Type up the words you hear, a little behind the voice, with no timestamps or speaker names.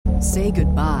Say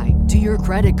goodbye to your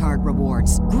credit card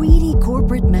rewards. Greedy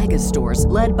corporate mega stores,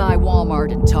 led by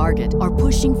Walmart and Target, are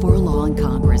pushing for a law in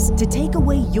Congress to take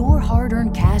away your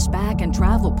hard-earned cash back and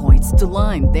travel points to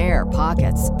line their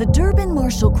pockets. The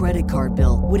Durbin-Marshall credit card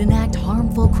bill would enact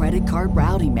harmful credit card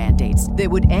routing mandates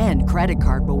that would end credit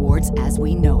card rewards as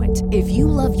we know it. If you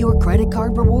love your credit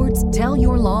card rewards, tell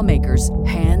your lawmakers,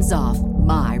 hands off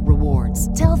my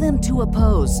rewards. Tell them to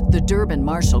oppose the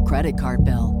Durbin-Marshall credit card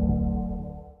bill.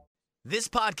 This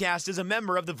podcast is a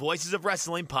member of the Voices of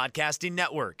Wrestling Podcasting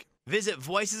Network. Visit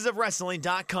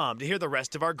voicesofwrestling.com to hear the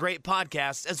rest of our great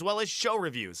podcasts, as well as show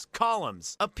reviews,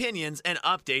 columns, opinions, and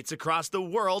updates across the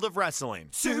world of wrestling.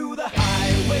 To the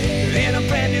highway in a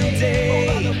brand new day.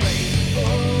 Over the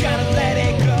rainbow, gotta let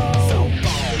it go.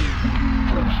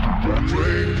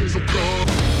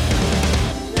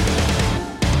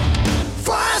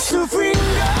 Fast to finger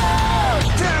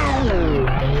down.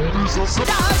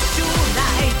 Stars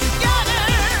tonight together.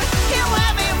 Here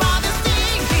everyone is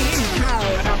singing.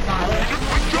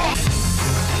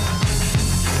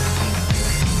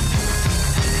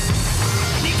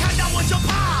 You can't know what your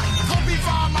part. Copy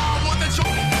from what the show.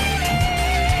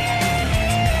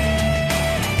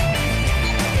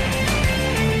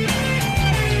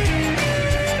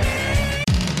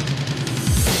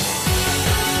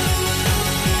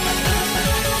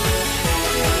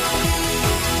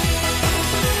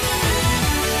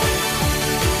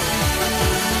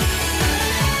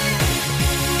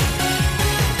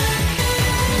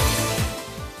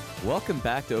 Welcome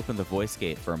back to Open the Voice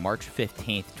Gate for March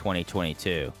 15th,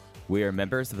 2022. We are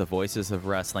members of the Voices of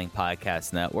Wrestling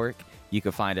Podcast Network. You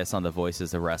can find us on the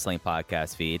Voices of Wrestling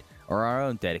podcast feed or our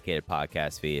own dedicated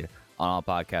podcast feed on all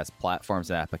podcast platforms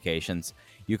and applications.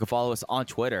 You can follow us on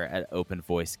Twitter at Open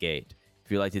Voice Gate.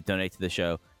 If you'd like to donate to the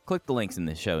show, click the links in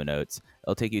the show notes.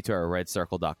 It'll take you to our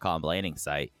redcircle.com landing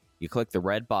site. You click the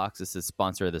red box that says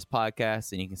sponsor of this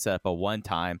podcast, and you can set up a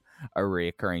one-time or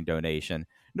recurring donation.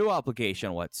 No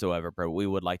obligation whatsoever, but we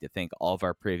would like to thank all of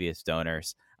our previous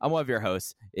donors. I'm one of your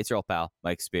hosts. It's your old pal,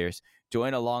 Mike Spears.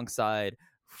 Join alongside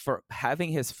for having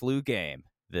his flu game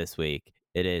this week.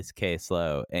 It is Case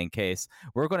Lowe. And Case,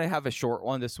 we're going to have a short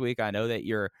one this week. I know that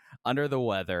you're under the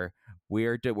weather.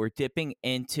 We're dipping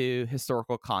into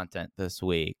historical content this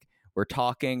week. We're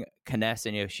talking K-ness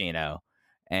and Yoshino.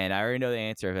 And I already know the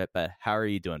answer of it, but how are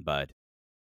you doing, bud?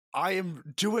 I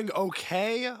am doing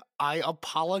okay. I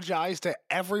apologize to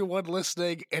everyone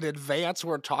listening in advance.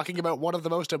 We're talking about one of the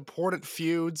most important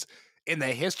feuds in the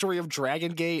history of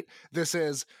Dragon Gate. This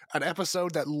is an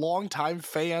episode that longtime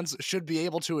fans should be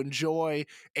able to enjoy,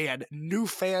 and new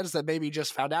fans that maybe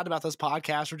just found out about this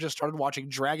podcast or just started watching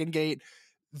Dragon Gate,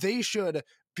 they should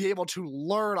be able to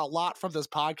learn a lot from this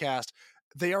podcast.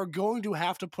 They are going to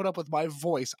have to put up with my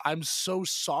voice. I'm so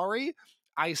sorry.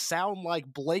 I sound like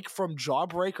Blake from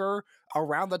Jawbreaker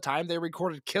around the time they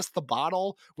recorded Kiss the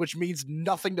Bottle, which means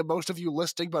nothing to most of you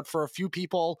listening, but for a few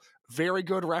people, very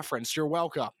good reference. You're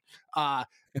welcome.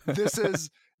 This is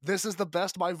the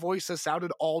best my voice has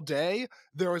sounded all day.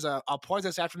 There was a point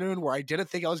this afternoon where I didn't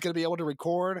think I was going to be able to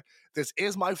record. This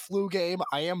is my flu game.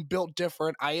 I am built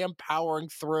different. I am powering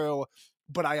through,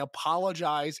 but I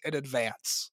apologize in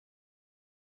advance.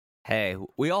 Hey,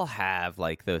 we all have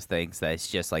like those things that it's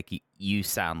just like you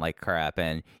sound like crap,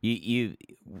 and we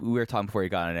were talking before you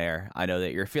got on air. I know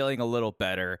that you're feeling a little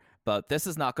better, but this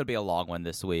is not going to be a long one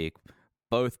this week,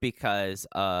 both because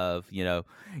of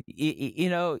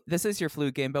this is your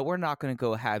flu game, but we're not going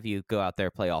to have you go out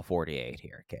there play all 48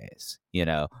 here, Case.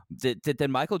 Did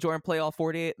Michael Jordan play all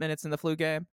 48 minutes in the flu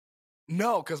game?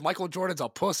 No, because Michael Jordan's a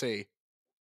pussy.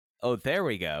 Oh, there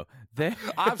we go.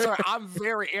 I'm sorry. I'm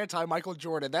very anti-Michael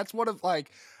Jordan. That's one of,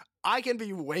 I can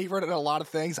be wavered in a lot of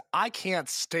things. I can't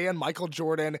stand Michael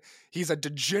Jordan. He's a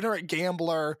degenerate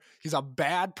gambler. He's a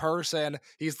bad person.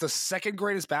 He's the second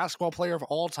greatest basketball player of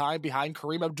all time behind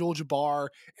Kareem Abdul-Jabbar.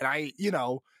 And you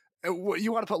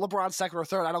want to put LeBron second or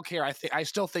third, I don't care. I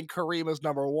still think Kareem is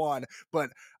number one. But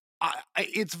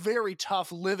it's very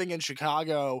tough living in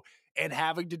Chicago and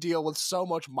having to deal with so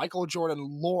much Michael Jordan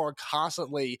lore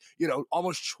constantly,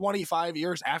 almost 25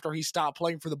 years after he stopped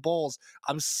playing for the Bulls.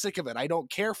 I'm sick of it. I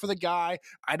don't care for the guy.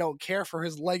 I don't care for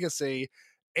his legacy.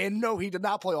 And no, he did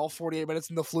not play all 48 minutes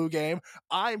in the flu game.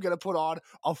 I'm going to put on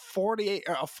a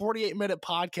 48-minute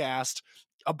podcast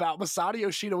about Masato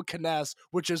Yoshino and K-ness,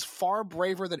 which is far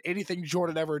braver than anything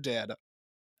Jordan ever did.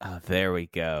 Oh, there we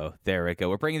go.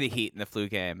 We're bringing the heat in the flu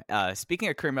game. Speaking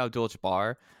of Kareem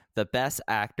Abdul-Jabbar, the best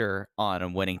actor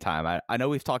on Winning Time. I know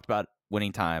we've talked about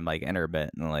Winning Time like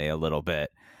intermittently a little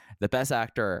bit. The best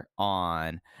actor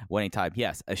on Winning Time,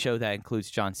 yes, a show that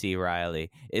includes John C. Reilly,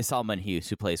 is Salman Hughes,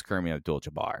 who plays Kareem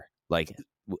Abdul-Jabbar. Like,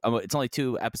 it's only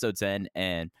 2 episodes in,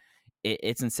 and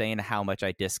it's insane how much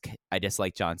I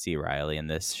dislike John C. Reilly in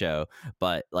this show.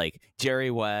 But like Jerry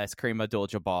West, Kareem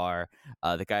Abdul-Jabbar,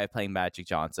 the guy playing Magic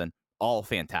Johnson, all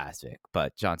fantastic.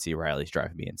 But John C. Reilly's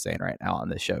driving me insane right now on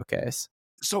this showcase.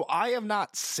 So I have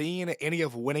not seen any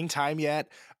of Winning Time yet.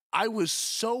 I was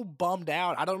so bummed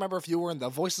out. I don't remember if you were in the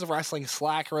Voices of Wrestling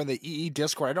Slack or in the EE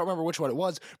Discord. I don't remember which one it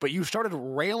was, but you started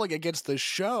railing against the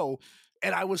show.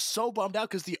 And I was so bummed out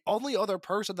because the only other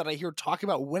person that I hear talking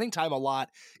about Winning Time a lot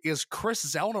is Chris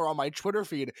Zellner on my Twitter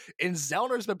feed. And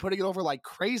Zellner's been putting it over like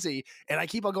crazy. And I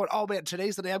keep on going, oh man,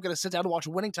 today's the day I'm going to sit down and watch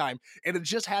Winning Time. And it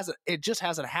just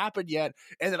hasn't happened yet.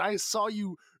 And then I saw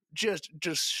you just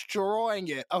destroying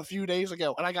it a few days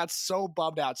ago, and I got so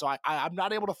bummed out. So I'm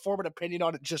not able to form an opinion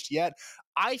on it just yet.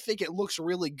 I think it looks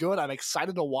really good. I'm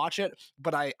excited to watch it,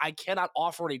 but I cannot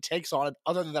offer any takes on it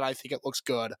other than that I think it looks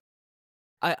good.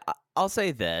 I'll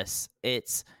say this: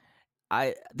 there's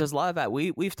a lot of that.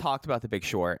 We've talked about The Big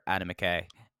Short, Adam McKay,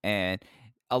 and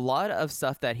a lot of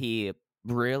stuff that he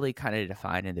really kind of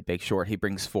defined in The Big Short he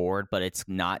brings forward, but it's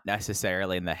not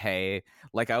necessarily in the hey,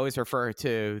 like I always refer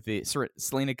to the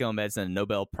Selena Gomez and a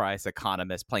Nobel Prize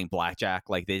economist playing blackjack,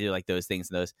 like they do like those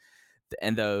things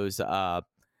and those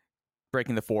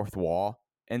breaking the fourth wall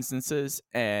instances,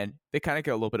 and they kind of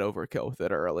get a little bit overkill with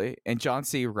it early. And John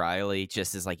C. Reilly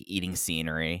just is like eating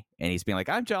scenery, and he's being like,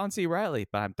 I'm John C. Reilly,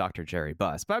 but I'm Dr. Jerry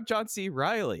Buss, but I'm John C.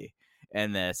 Reilly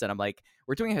in this. And I'm like,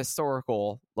 we're doing a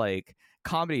historical like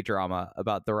comedy drama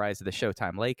about the rise of the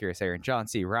Showtime Lakers here, and John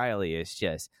C. Reilly is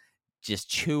just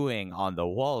chewing on the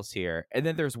walls here. And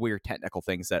then there's weird technical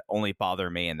things that only bother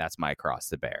me, and that's my cross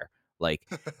to bear. Like,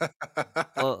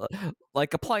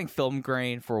 like applying film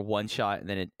grain for one shot and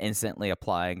then instantly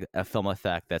applying a film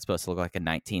effect that's supposed to look like a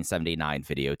 1979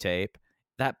 videotape.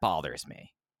 That bothers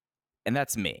me, and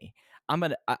that's me. I'm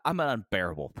an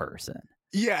unbearable person.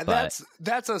 Yeah,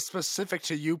 that's a specific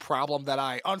to you problem that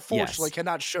I unfortunately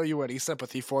cannot show you any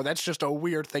sympathy for. That's just a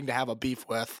weird thing to have a beef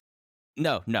with.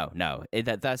 No.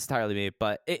 That's entirely me,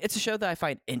 but it's a show that I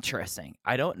find interesting.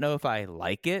 I don't know if I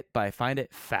like it, but I find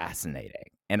it fascinating.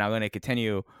 And I'm going to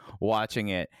continue watching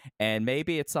it. And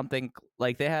maybe it's something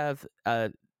like they have,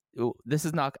 this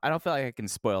is not, I don't feel like I can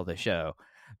spoil the show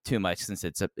too much since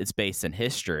it's based in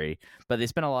history, but they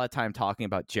spent a lot of time talking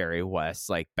about Jerry West's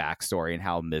like backstory and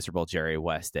how miserable Jerry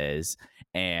West is.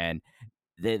 And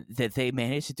that they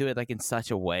managed to do it like in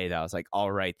such a way that I was like,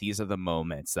 all right, these are the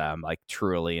moments that I'm like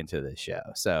truly into this show.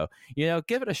 So,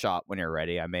 give it a shot when you're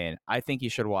ready. I mean, I think you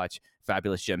should watch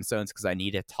Fabulous Gemstones because I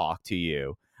need to talk to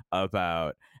you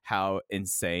about how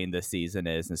insane this season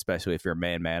is, and especially if you're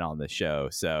man on the show.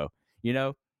 So,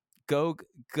 go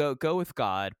with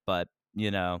God, but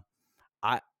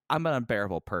I'm an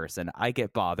unbearable person. I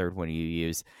get bothered when you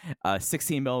use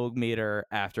 16 millimeter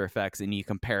After Effects and you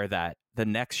compare that the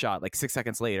next shot like 6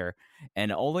 seconds later,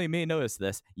 and only me notice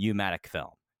this, U-matic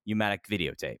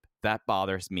videotape. That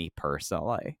bothers me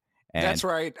personally. And that's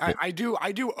right. I do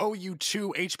owe you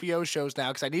 2 HBO shows now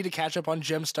because I need to catch up on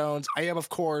Gemstones. I am, of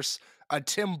course, a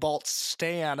Tim Balt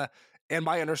stan, and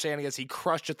my understanding is he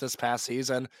crushed it this past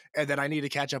season, and then I need to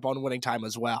catch up on Winning Time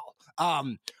as well.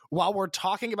 While we're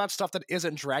talking about stuff that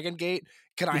isn't Dragon Gate,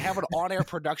 can I have an on-air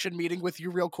production meeting with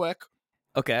you real quick?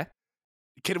 Okay.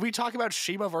 Can we talk about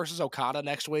Shima versus Okada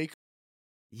next week?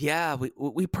 Yeah,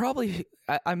 we probably.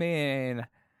 I mean,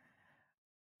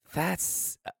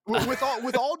 that's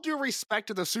with all due respect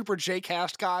to the Super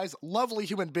J-Cast guys, lovely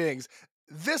human beings.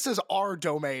 This is our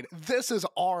domain. This is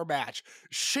our match.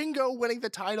 Shingo winning the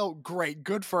title, great,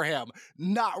 good for him.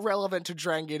 Not relevant to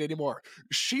Dragon Gate anymore.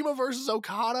 Shima versus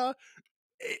Okada,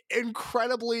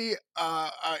 incredibly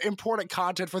important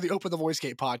content for the Open the Voice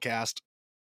Gate podcast.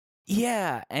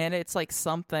 Yeah, and it's like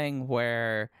something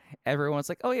where everyone's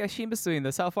like, oh yeah, Shima's doing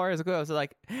this. How far is it going? I was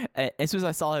like, as soon as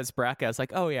I saw his bracket, I was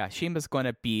like, oh yeah, Shima's going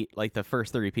to beat like the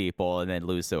first 3 people and then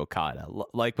lose to Okada.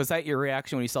 Like, was that your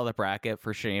reaction when you saw the bracket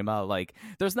for Shima? Like,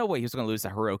 there's no way he was going to lose to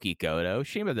Hiroki Goto.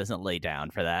 Shima doesn't lay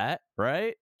down for that,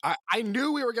 right? I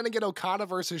knew we were going to get Okada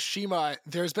versus Shima.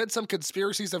 There's been some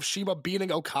conspiracies of Shima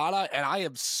beating Okada, and I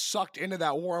am sucked into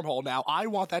that wormhole now. I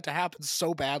want that to happen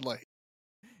so badly.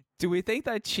 Do we think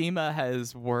that Shima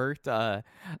has worked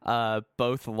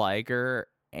both Liger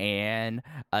and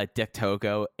Dick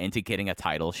Togo into getting a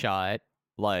title shot?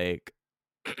 Like,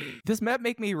 this might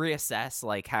make me reassess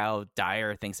like how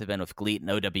dire things have been with GLEAT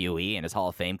and OWE and his Hall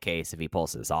of Fame case if he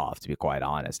pulls this off, to be quite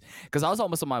honest. Because I was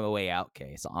almost on my way out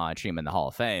case on Shima in the Hall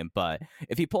of Fame, but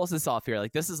if he pulls this off here,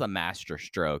 like, this is a master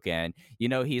stroke, and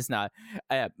he's not.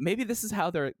 Maybe this is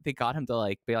how they got him to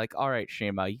like be like, all right,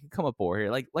 Shima, you can come aboard here.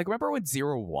 Like remember when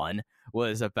 0-1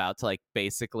 was about to like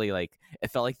basically like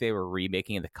it felt like they were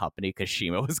remaking the company because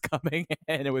Shima was coming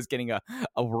and it was getting a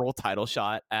world title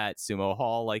shot at Sumo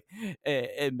Hall. Like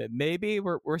maybe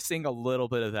we're seeing a little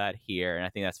bit of that here, and I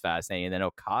think that's fascinating. And then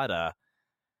Okada,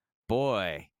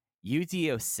 boy,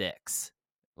 UDO6,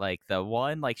 like the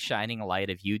one like shining light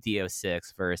of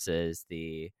UDO6 versus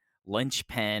the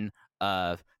linchpin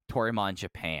of Torimon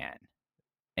Japan.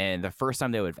 And the first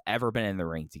time they would have ever been in the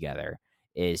ring together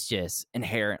is just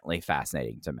inherently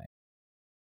fascinating to me.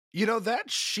 You know,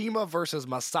 that Shima versus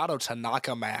Masato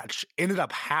Tanaka match ended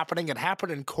up happening. It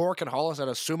happened in Cork and Hall instead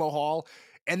of Sumo Hall.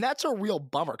 And that's a real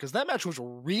bummer because that match was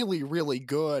really, really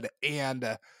good.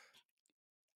 And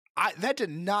that did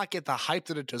not get the hype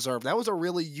that it deserved. That was a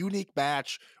really unique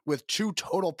match with two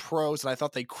total pros, and I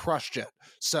thought they crushed it.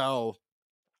 So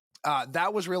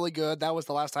that was really good. That was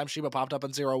the last time Shima popped up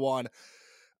in 0-1.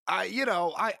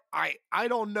 I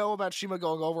don't know about Shima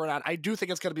going over or not. I do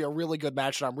think it's going to be a really good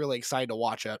match, and I'm really excited to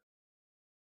watch it.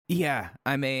 Yeah,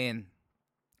 I mean,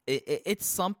 it's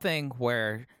something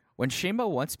where when Shima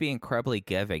wants to be incredibly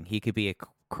giving, he could be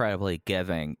incredibly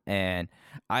giving. And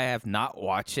I have not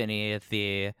watched any of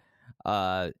the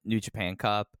New Japan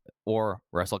Cup or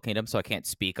Wrestle Kingdom, so I can't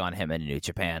speak on him in New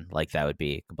Japan. Like, that would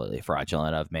be completely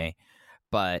fraudulent of me.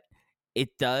 But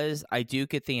I do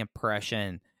get the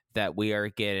impression that we are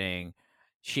getting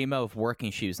Shima of working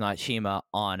shoes, not Shima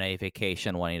on a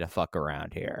vacation wanting to fuck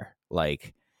around here.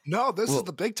 Like, no, this is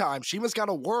the big time. Shima's got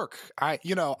to work. I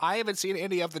haven't seen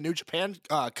any of the New Japan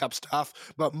Cup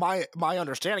stuff, but my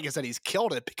understanding is that he's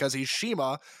killed it because he's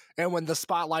Shima, and when the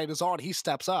spotlight is on, he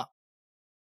steps up.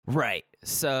 Right.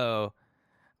 So,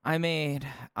 I mean,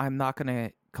 I'm not going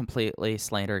to completely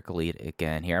slander GLEAT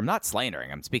again here. I'm not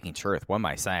slandering. I'm speaking truth. What am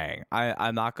I saying?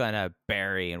 I'm not going to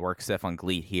bury and work stiff on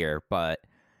GLEAT here, but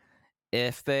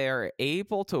if they're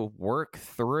able to work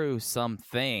through some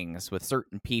things with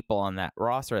certain people on that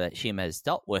roster that Shima has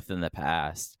dealt with in the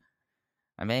past,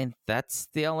 I mean, that's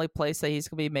the only place that he's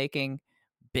going to be making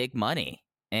big money.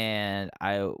 And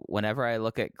whenever I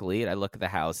look at GLEAT, I look at the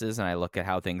houses and I look at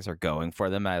how things are going for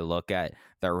them. I look at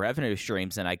their revenue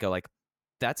streams and I go like,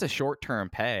 that's a short-term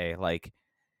pay. Like,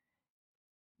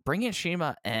 bringing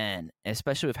Shima in,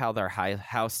 especially with how their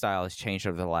house style has changed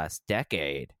over the last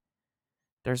decade,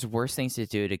 there's worse things to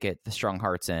do to get the Strong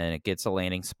Hearts in. It gets a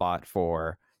landing spot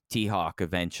for T-Hawk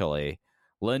eventually.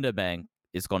 Lindemann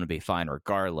is going to be fine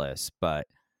regardless, but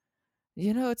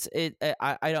you know,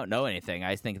 I don't know anything.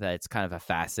 I think that it's kind of a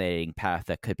fascinating path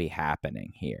that could be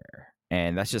happening here.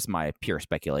 And that's just my pure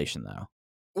speculation, though.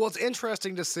 Well, it's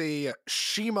interesting to see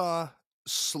Shima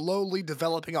slowly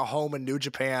developing a home in New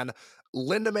Japan.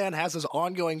 Lindemann has his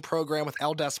ongoing program with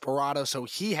El Desperado, so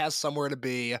he has somewhere to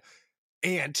be.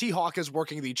 And T-Hawk is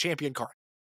working the champion card.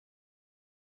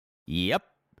 Yep,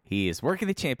 he is working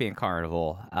the champion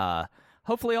carnival.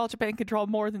 Hopefully All Japan can draw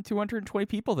more than 220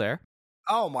 people there.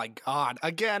 Oh my God.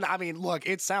 Again, I mean, look,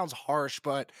 it sounds harsh,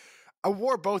 but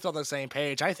we're both on the same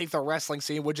page. I think the wrestling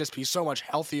scene would just be so much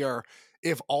healthier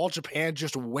if All Japan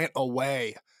just went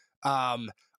away.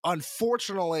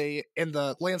 Unfortunately, in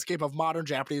the landscape of modern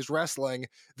Japanese wrestling,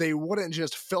 they wouldn't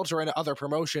just filter into other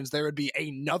promotions. There would be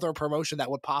another promotion that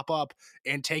would pop up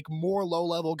and take more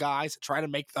low-level guys, try to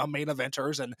make them main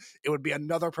eventers, and it would be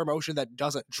another promotion that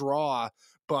doesn't draw.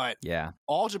 But yeah,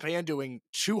 All Japan doing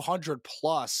 200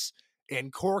 plus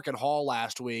in Cork and Hall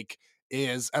last week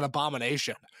is an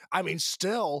abomination. I mean,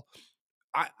 still,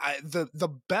 the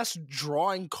best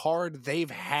drawing card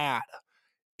they've had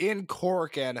in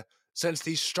Corkin since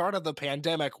the start of the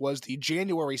pandemic was the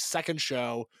January 2nd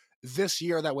show this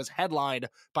year that was headlined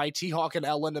by T-Hawk and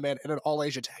El Lindemann in an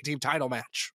All-Asia Tag Team title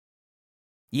match.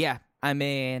 Yeah, I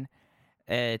mean,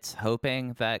 it's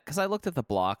hoping that, because I looked at the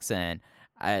blocks and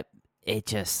I was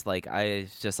just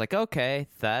like, okay,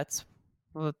 that's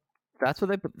what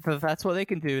they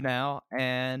can do now,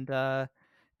 and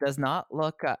does not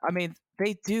look. I mean,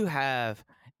 they do have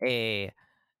a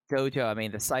dojo. I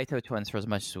mean, the Saito twins, for as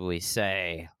much as we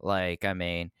say, like, I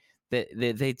mean,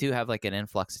 they do have like an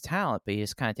influx of talent, but you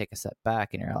just kind of take a step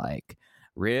back and you're like,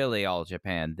 really, All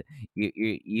Japan,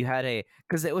 you had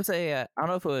because it was I don't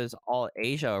know if it was All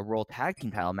Asia World Tag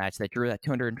Team title match that drew that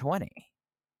 220.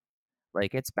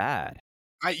 Like, it's bad.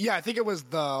 I think it was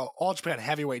the All Japan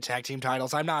Heavyweight Tag Team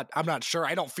titles. I'm not sure.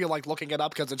 I don't feel like looking it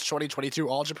up because it's 2022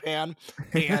 All Japan,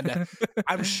 and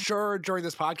I'm sure during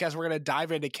this podcast we're going to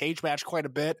dive into cage match quite a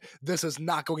bit. This is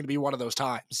not going to be one of those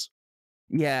times.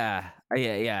 Yeah.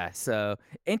 So,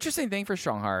 interesting thing for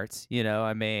Strong Hearts. You know,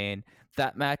 I mean,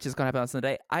 that match is going to happen on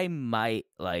Sunday. I might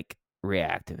like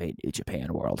reactivate New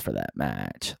Japan World for that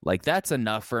match. Like, that's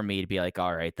enough for me to be like,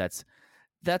 all right, that's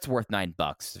that's worth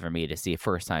 $9 for me to see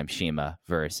first time Shima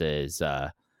versus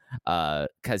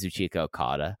Kazuchika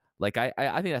Okada. Like I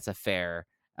think that's a fair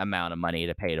amount of money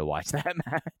to pay to watch that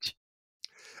match.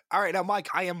 All right, now, Mike,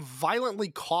 I am violently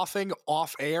coughing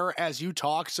off air as you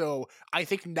talk, so I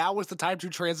think now is the time to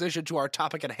transition to our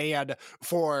topic at hand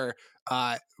for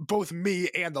both me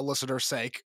and the listener's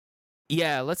sake.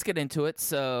 Yeah, let's get into it.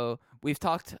 So we've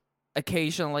talked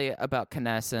occasionally about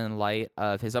K-ness in light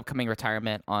of his upcoming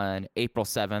retirement on April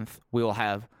 7th. We will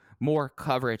have more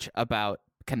coverage about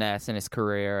K-ness and his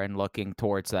career and looking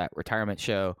towards that retirement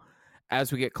show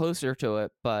as we get closer to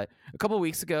it. But a couple of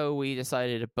weeks ago, we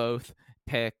decided to both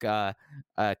pick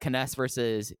K-ness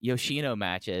versus Yoshino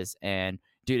matches, and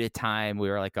due to time, we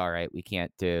were like, all right, we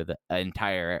can't do the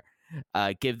entire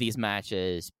give these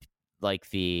matches like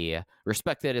the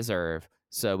respect they deserve.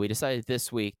 So we decided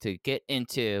this week to get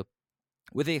into,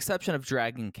 with the exception of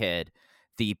Dragon Kid,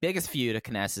 the biggest feud of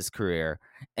K-ness's career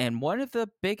and one of the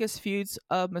biggest feuds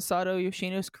of Masato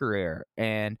Yoshino's career.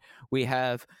 And we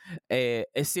have a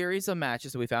series of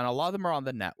matches that we found. A lot of them are on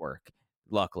the network,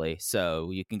 luckily, so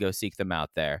you can go seek them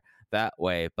out there that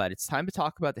way. But it's time to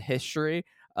talk about the history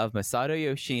of Masato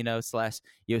Yoshino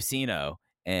 / Yoshino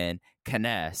and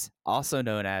K-ness, also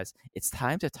known as It's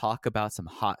Time to Talk About Some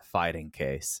Hot Fighting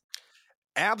Case.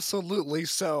 Absolutely.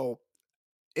 So,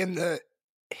 in the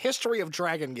history of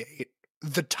Dragon Gate,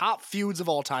 the top feuds of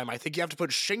all time, I think you have to put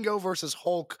Shingo versus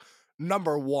Hulk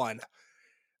number 1.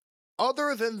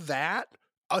 Other than that,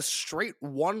 a straight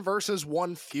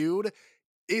 1-versus-1 feud,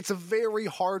 it's very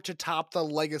hard to top the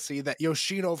legacy that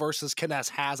Yoshino versus K-ness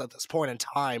has at this point in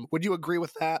time. Would you agree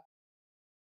with that?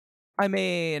 I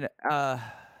mean,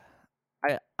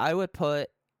 I would put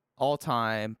all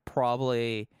time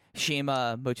probably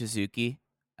Shima Mochizuki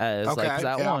as Okay, like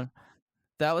that yeah. one.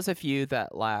 That was a feud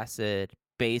that lasted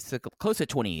basically close to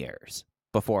 20 years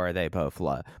before they both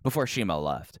left, before Shima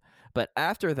left. But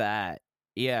after that,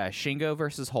 yeah, Shingo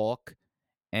versus Hulk,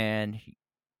 and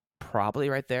probably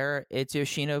right there, it's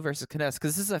Yoshino versus K-ness,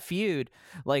 because this is a feud.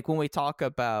 Like when we talk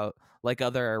about like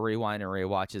other rewind and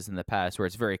rewatches in the past where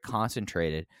it's very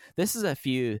concentrated, this is a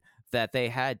feud that they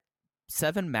had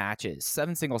 7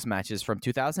 singles matches from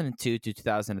 2002 to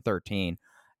 2013.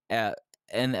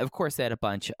 And of course, they had a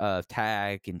bunch of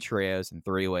tag and trios and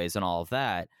 3-ways and all of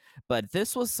that. But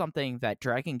this was something that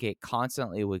Dragon Gate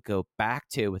constantly would go back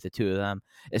to with the two of them,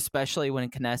 especially when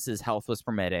K-ness's health was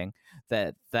permitting,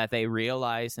 that they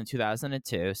realized in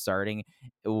 2002, starting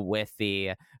with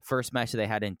the first match that they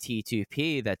had in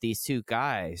T2P, that these two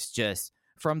guys just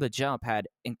from the jump had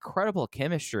incredible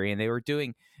chemistry, and they were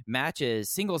doing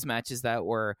singles matches that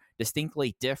were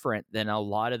distinctly different than a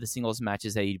lot of the singles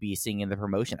matches that you'd be seeing in the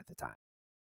promotion at the time.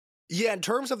 Yeah, in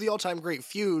terms of the all-time great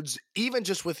feuds, even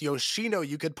just with Yoshino,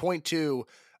 you could point to,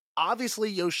 obviously,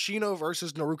 Yoshino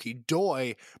versus Naruki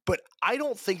Doi, but I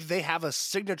don't think they have a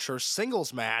signature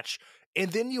singles match. And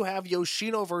then you have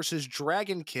Yoshino versus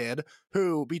Dragon Kid,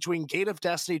 who, between Gate of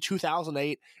Destiny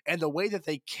 2008 and the way that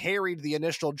they carried the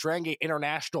initial Dragon Gate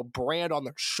International brand on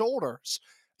their shoulders,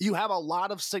 you have a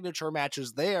lot of signature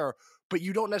matches there, but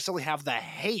you don't necessarily have the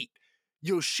hate.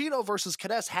 Yoshino versus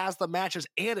K-ness has the matches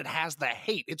and it has the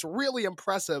hate. It's really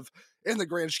impressive in the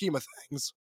grand scheme of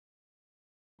things.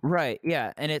 Right,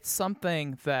 yeah, and it's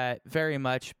something that very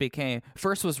much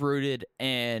was rooted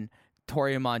in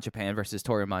Toryumon Japan versus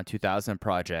Toryumon 2000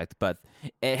 project, but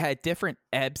it had different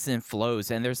ebbs and flows,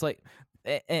 and there's like,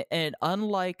 and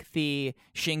unlike the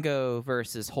Shingo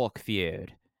versus Hulk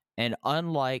feud, and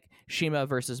unlike Shima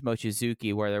versus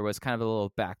Mochizuki, where there was kind of a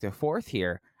little back and forth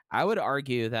here, I would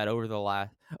argue that over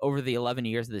the 11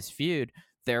 years of this feud,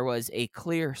 there was a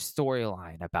clear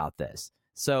storyline about this.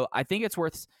 So I think it's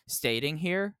worth stating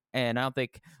here, and I don't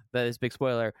think that is a big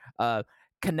spoiler.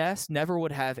 K-ness never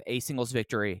would have a singles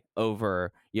victory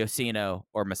over Yoshino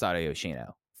or Masato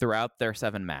Yoshino throughout their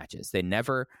 7 matches. He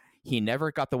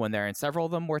never got the win there, and several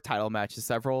of them were title matches.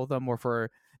 Several of them were for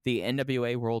the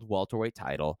NWA World Welterweight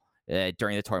title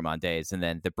during the Toryumon days, and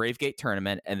then the Brave Gate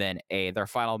tournament, and then their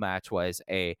final match was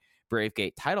a Brave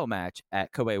Gate title match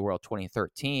at Kobe World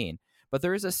 2013. But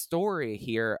there is a story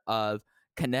here of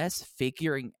K-ness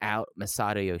figuring out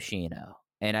Masato Yoshino,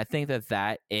 and I think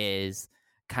that is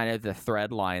kind of the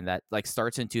thread line that like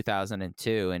starts in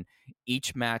 2002, and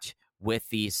each match with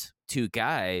these two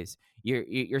guys,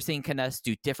 you're seeing K-ness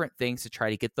do different things to try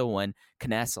to get the win.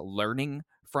 K-ness learning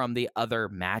from the other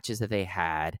matches that they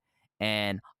had,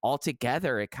 and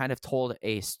altogether it kind of told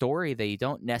a story that you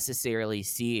don't necessarily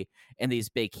see in these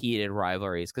big heated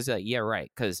rivalries. Because yeah,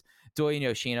 right, because Doi and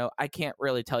Yoshino, I can't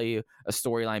really tell you a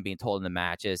storyline being told in the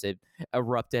matches. It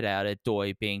erupted out at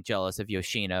Doi being jealous of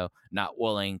Yoshino not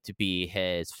willing to be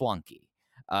his flunky.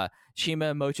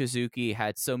 Shima Mochizuki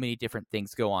had so many different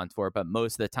things go on for it, but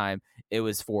most of the time it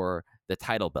was for the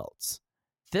title belts.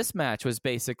 This match was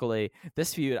basically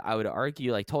this feud. I would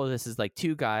argue, like, told this is like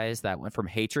two guys that went from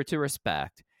hatred to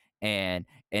respect, and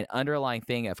an underlying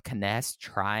thing of K-ness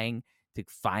trying to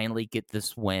finally get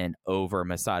this win over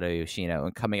Masato Yoshino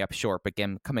and coming up short, but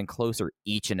again coming closer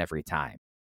each and every time.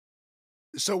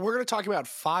 So we're going to talk about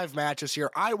 5 matches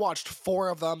here. I watched 4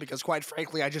 of them because, quite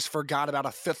frankly, I just forgot about a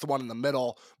 5th one in the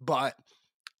middle. But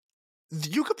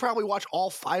you could probably watch all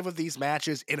 5 of these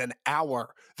matches in an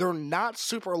hour. They're not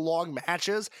super long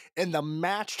matches, and the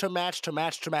match to match to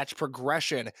match to match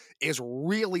progression is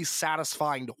really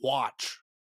satisfying to watch.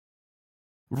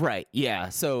 Right, yeah.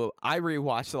 So I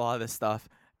rewatched a lot of this stuff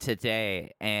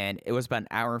today, and it was about an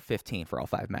hour and 15 for all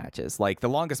 5 matches. Like, the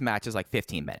longest match is like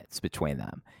 15 minutes between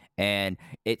them. And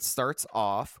it starts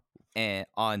off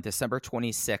on December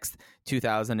 26th,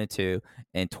 2002,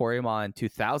 in Toryumon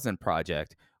 2000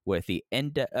 Project with the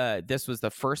end. This was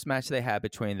the first match they had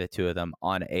between the two of them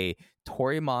on a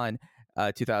Toryumon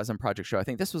 2000 Project show. I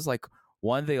think this was like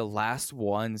one of the last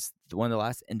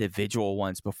individual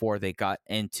ones before they got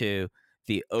into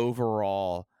the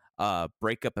overall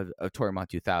breakup of Toryumon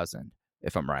 2000,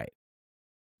 if I'm right.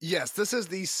 Yes, this is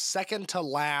the second to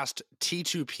last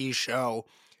T2P show,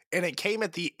 and it came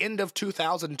at the end of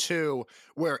 2002,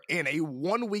 where in a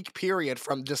 1-week period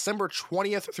from December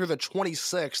 20th through the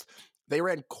 26th, they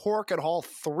ran Korakuen Hall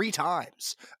 3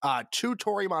 times. 2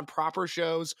 Toryumon proper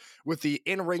shows with the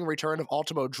in-ring return of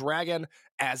Ultimo Dragon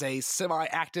as a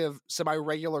semi-active,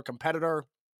 semi-regular competitor.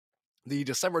 The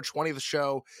December 20th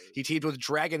show, he teamed with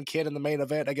Dragon Kid in the main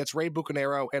event against Rey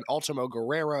Bucanero and Ultimo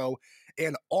Guerrero.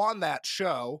 And on that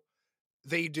show,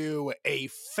 they do a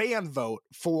fan vote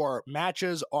for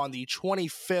matches on the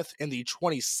 25th and the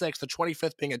 26th, the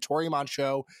 25th being a Toryumon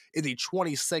show, and the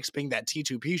 26th being that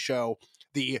T2P show.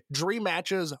 The dream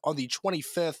matches on the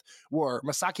 25th were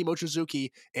Masaki Mochizuki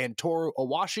and Toru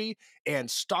Owashi,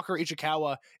 and Stalker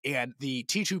Ichikawa and the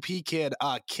T2P kid,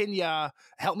 Kenya.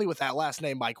 Help me with that last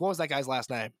name, Mike. What was that guy's last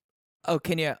name? Oh,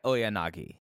 Kenya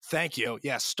Oyanagi. Thank you.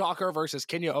 Yeah, Stalker versus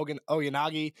Kenya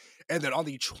Oyanagi. And then on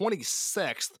the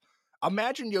 26th,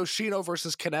 imagine Yoshino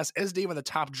versus K-ness isn't even the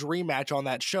top dream match on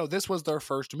that show. This was their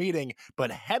first meeting, but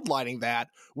headlining that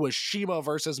was Shima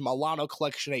versus Milano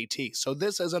Collection AT. So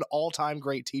this is an all-time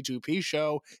great T2P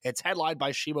show. It's headlined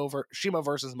by Shima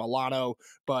versus Milano,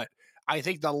 but I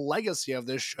think the legacy of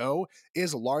this show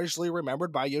is largely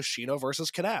remembered by Yoshino versus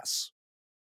K-ness.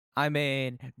 I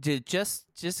mean, to just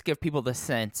give people the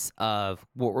sense of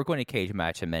what we're going to cage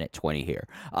match in minute 20 here,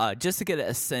 just to get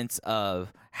a sense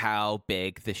of how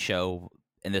big the show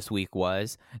in this week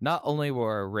was. Not only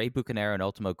were Rey Bucanero and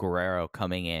Ultimo Guerrero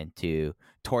coming into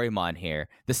Toryumon here,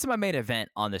 the semi-main event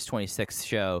on this 26th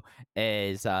show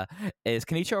is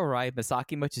Kenichiro Arai,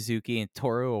 Masaki Mochizuki, and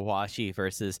Toru Owashi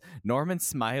versus Norman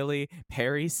Smiley,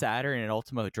 Perry Saturn, and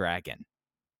Ultimo Dragon.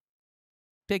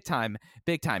 Big time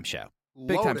show.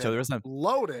 Big time show. There was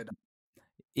Loaded.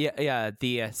 Yeah.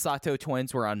 The Sato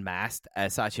twins were unmasked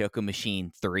as Sachioku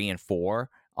Machine 3 and 4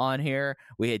 on here.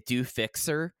 We had Do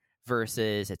Fixer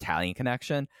versus Italian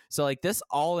Connection. So like this,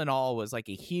 all in all, was like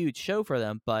a huge show for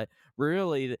them. But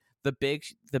really, the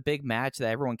big match that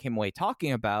everyone came away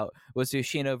talking about was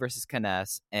Yoshino versus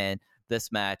K-ness and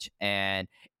this match, and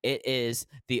it is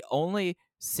the only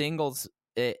singles.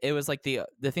 It was like the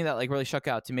thing that like really stuck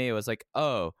out to me. It was like,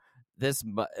 oh,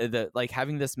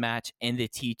 having this match in the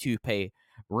T2P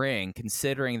ring,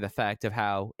 considering the fact of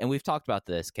how, and we've talked about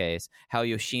this case, how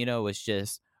Yoshino was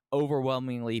just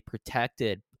overwhelmingly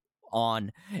protected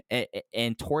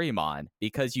in Toryumon,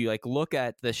 because you like look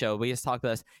at the show, we just talked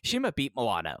about this, Shima beat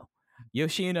Milano,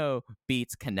 Yoshino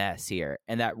beats K-ness here,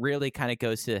 and that really kind of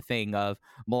goes to the thing of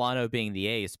Milano being the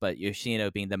ace, but Yoshino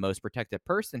being the most protected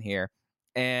person here.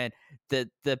 And the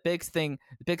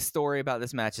big story about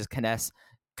this match is K-ness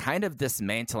kind of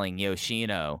dismantling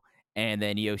Yoshino, and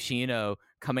then Yoshino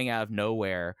coming out of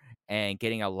nowhere and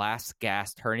getting a last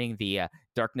gasp, turning the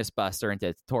Darkness Buster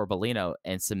into Torbellino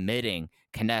and submitting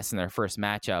K-ness in their first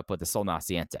matchup with the Sol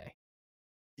Naciente.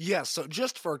 Yes, so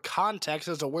just for context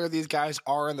as to where these guys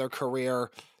are in their career,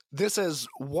 this is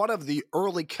one of the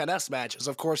early K-ness matches.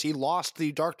 Of course, he lost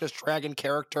the Darkness Dragon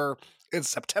character in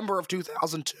September of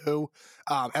 2002.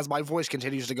 As my voice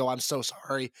continues to go, I'm so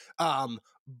sorry.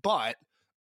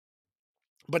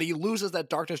 But he loses that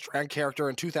Darkness Dragon character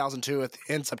in 2002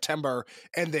 in September,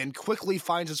 and then quickly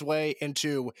finds his way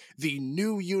into the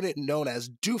new unit known as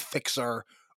Do Fixer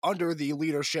under the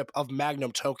leadership of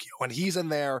Magnum Tokyo. And he's in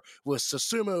there with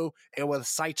Susumu and with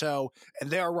Saito, and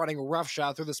they are running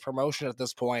roughshod through this promotion at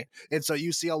this point. And so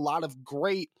you see a lot of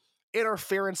great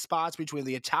interference spots between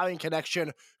the Italian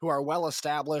Connection, who are well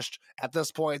established at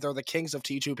this point. They're the kings of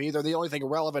T2P. They're the only thing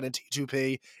relevant in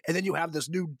T2P. And then you have this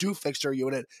new Do Fixer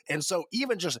unit. And so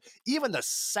even the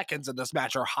seconds in this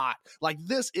match are hot. Like,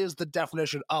 this is the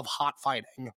definition of hot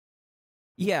fighting.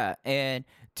 Yeah, and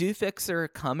Do Fixer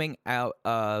coming out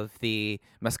of the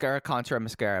Mascara contra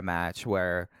Mascara match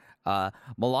where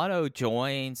Milano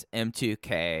joins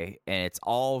M2K, and it's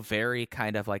all very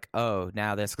kind of like, oh,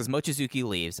 now this, because Mochizuki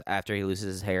leaves after he loses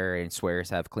his hair and swears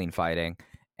to have clean fighting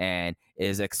and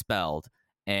is expelled.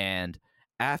 And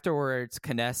afterwards,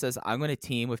 K-ness says, I'm going to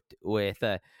team with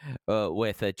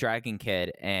a Dragon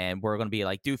Kid, and we're going to be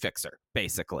like Do Fixer,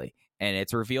 basically. And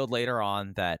it's revealed later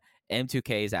on that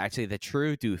M2K is actually the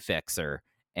true Do Fixer,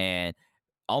 and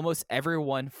almost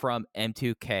everyone from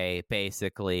M2K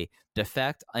basically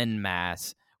defect en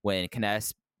masse when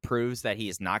K-ness proves that he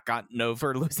has not gotten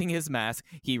over losing his mask.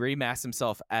 He remasks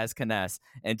himself as K-ness,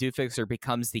 and Do Fixer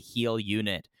becomes the heel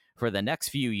unit for the next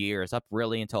few years, up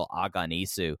really until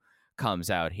Aganisu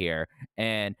comes out here.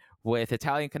 And with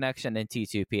Italian Connection and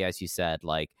T2P, as you said,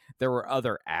 like, there were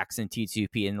other acts in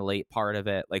T2P in the late part of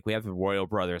it. Like, we have the Royal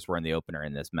Brothers were in the opener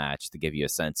in this match to give you a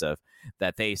sense of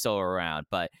that they still are around.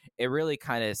 But it really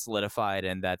kind of solidified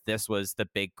in that this was the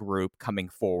big group coming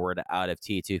forward out of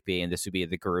T2P, and this would be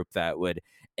the group that would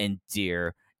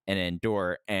endear and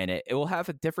endure, and it will have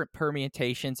different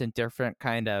permutations and different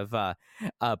kind of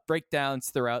breakdowns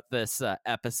throughout this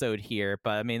episode here.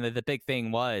 But I mean, the big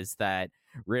thing was that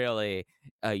really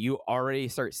you already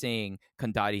start seeing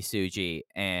Kondari Tsuji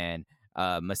and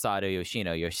Masato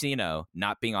Yoshino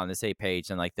not being on the same page.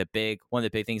 And like one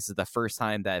of the big things is the first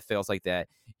time that it feels like that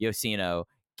Yoshino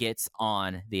gets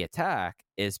on the attack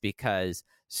is because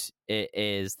it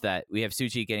is that we have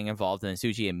Tsuji getting involved, and then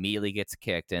Tsuji immediately gets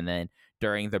kicked. And then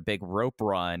during the big rope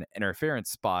run interference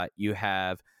spot, you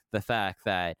have the fact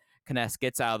that K-ness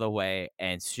gets out of the way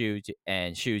and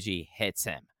Shuji hits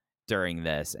him during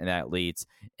this, and that leads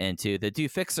into the Do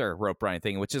Fixer rope running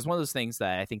thing, which is one of those things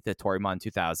that I think the Torimon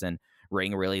 2000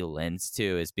 ring really lends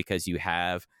to, is because you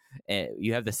have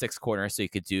the six corners, so you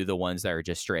could do the ones that are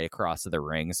just straight across to the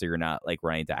ring, so you're not like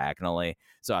running diagonally.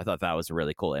 So I thought that was a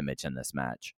really cool image in this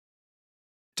match.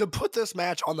 To put this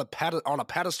match on a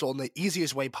pedestal in the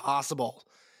easiest way possible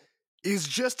is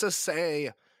just to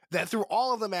say that through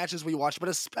all of the matches we watched, but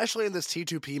especially in this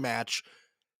T2P match,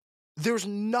 there's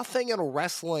nothing in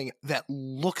wrestling that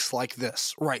looks like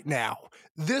this right now.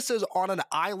 This is on an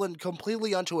island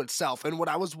completely unto itself. And when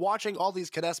I was watching all these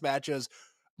K-ness matches,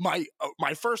 my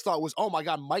first thought was, oh my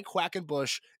God, Mike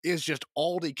Quackenbush is just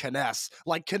Aldi K-ness.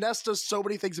 Like, K-ness does so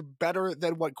many things better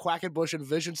than what Quackenbush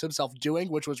envisions himself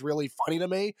doing, which was really funny to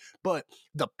me. But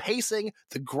the pacing,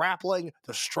 the grappling,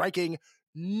 the striking,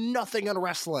 nothing in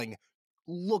wrestling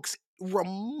looks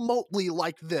remotely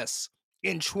like this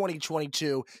in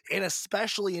 2022, and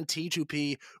especially in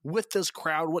T2P, with this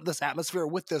crowd, with this atmosphere,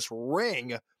 with this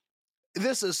ring.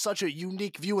 This is such a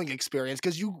unique viewing experience,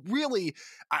 because you really,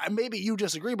 maybe you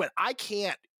disagree, but I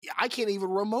can't even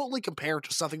remotely compare it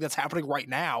to something that's happening right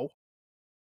now.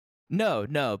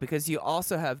 No, because you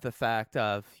also have the fact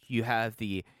of you have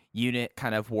the unit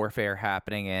kind of warfare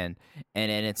happening and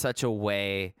in such a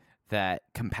way that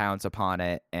compounds upon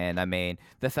it. And I mean,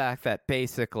 the fact that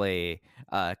basically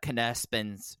K-ness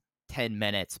spends 10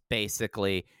 minutes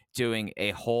basically doing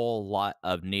a whole lot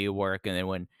of knee work, and then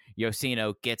when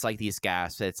Yoshino gets like these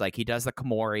gasps, it's like he does the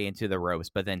Komori into the ropes,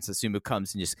 but then Susumu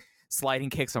comes and just sliding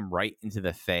kicks him right into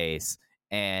the face.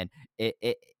 And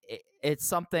it's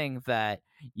something that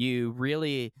you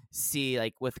really see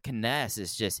like with K-ness,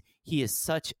 is just he is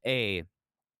such a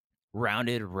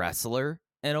rounded wrestler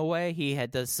in a way. He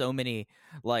does so many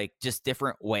like just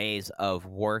different ways of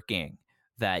working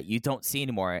that you don't see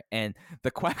anymore. And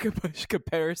the Quackenbush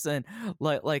comparison,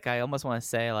 like I almost want to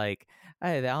say, like,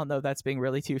 I don't know, that's being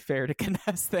really too fair to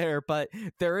K-ness there, but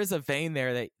there is a vein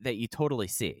there that you totally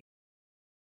see.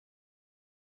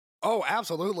 Oh,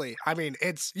 absolutely. I mean,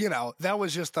 it's, that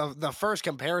was just the first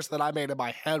comparison that I made in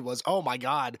my head was, oh my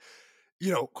God,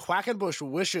 Quackenbush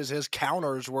wishes his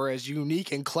counters were as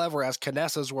unique and clever as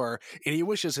K-ness's were, and he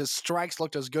wishes his strikes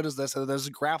looked as good as this, and his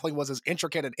grappling was as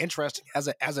intricate and interesting as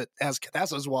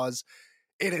K-ness's was.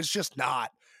 It is just not.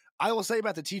 I will say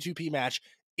about the T2P match,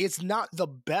 it's not the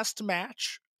best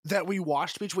match that we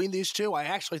watched between these two. I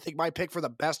actually think my pick for the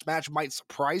best match might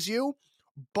surprise you,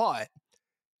 but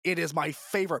it is my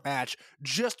favorite match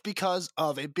just because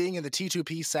of it being in the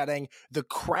T2P setting. The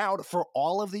crowd for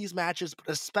all of these matches, but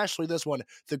especially this one,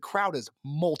 the crowd is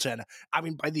molten. I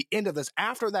mean, by the end of this,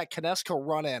 after that K-ness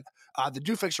run-in, the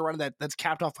Do Fixer run-in that's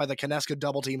capped off by the K-ness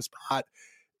double team spot,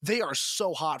 they are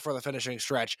so hot for the finishing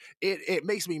stretch. It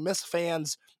makes me miss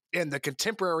fans in the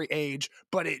contemporary age,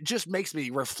 but it just makes me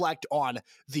reflect on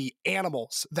the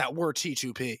animals that were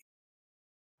T2P.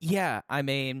 Yeah, I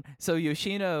mean, so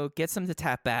Yoshino gets him to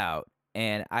tap out,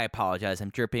 and I apologize.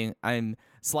 I'm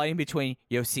sliding between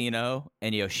Yoshino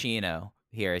and Yoshino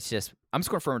here. It's just, I'm just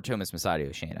going for Tomas Masato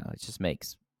Yoshino. It just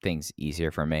makes things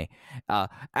easier for me.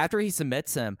 After he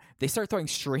submits him, they start throwing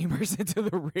streamers into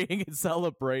the ring in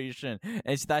celebration.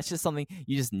 And that's just something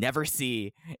you just never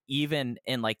see, even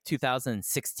in like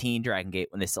 2016 Dragon Gate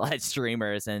when they still had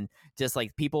streamers, and just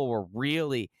like people were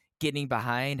really getting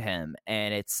behind him.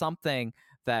 And it's something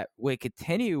that would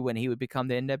continue when he would become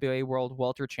the NWA World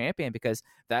Welter Champion, because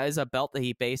that is a belt that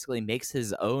he basically makes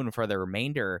his own for the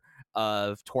remainder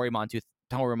of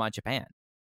Toryumon Japan.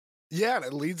 Yeah, and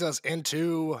it leads us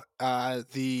into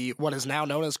the what is now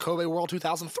known as Kobe World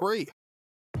 2003.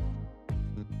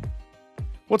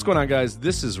 What's going on, guys?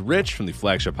 This is Rich from the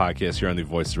flagship podcast here on the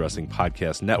Voices of Wrestling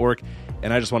Podcast Network,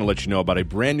 and I just want to let you know about a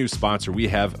brand new sponsor we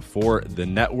have for the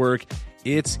network.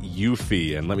 It's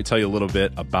Eufy, and let me tell you a little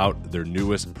bit about their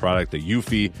newest product, the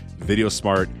Eufy Video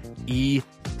Smart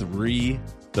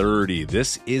E330.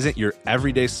 This isn't your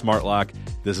everyday smart lock.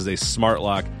 This is a smart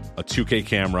lock, a 2K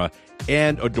camera,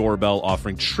 and a doorbell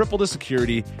offering triple the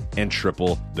security and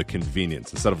triple the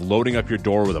convenience. Instead of loading up your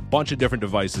door with a bunch of different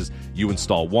devices, you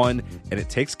install one, and it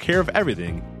takes care of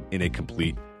everything in a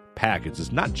complete package.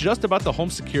 It's not just about the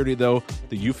home security, though.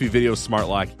 The Eufy Video Smart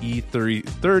Lock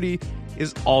E330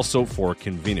 is also for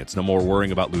convenience. No more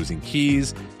worrying about losing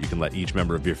keys. You can let each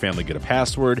member of your family get a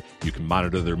password. You can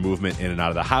monitor their movement in and out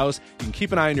of the house. You can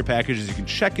keep an eye on your packages. You can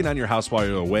check in on your house while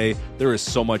you're away. There is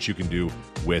so much you can do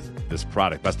with this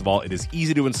product. Best of all, it is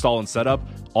easy to install and set up.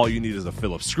 All you need is a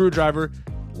Phillips screwdriver.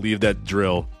 Leave that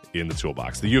drill in the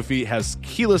toolbox. The Eufy has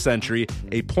keyless entry,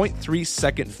 a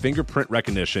 0.3-second fingerprint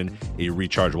recognition, a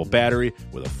rechargeable battery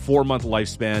with a 4-month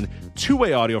lifespan,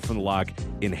 two-way audio from the lock,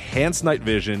 enhanced night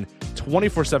vision,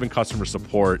 24/7 customer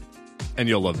support, and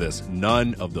you'll love this,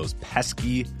 none of those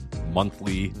pesky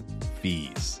monthly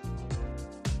fees.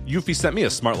 Eufy sent me a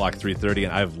Smart Lock 330,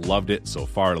 and I've loved it so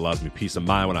far. It allows me peace of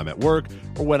mind when I'm at work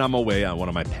or when I'm away on one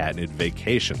of my patented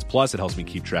vacations. Plus, it helps me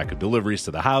keep track of deliveries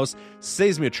to the house,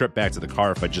 saves me a trip back to the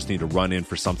car if I just need to run in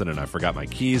for something and I forgot my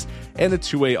keys, and the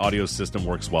two-way audio system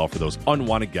works well for those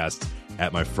unwanted guests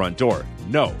at my front door.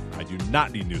 No, I do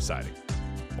not need new siding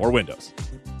or windows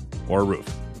or a roof.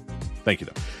 Thank you,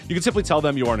 though. You can simply tell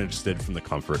them you aren't interested from the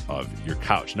comfort of your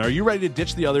couch. Now, are you ready to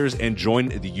ditch the others and join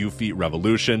the Eufy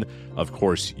revolution? Of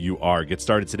course you are. Get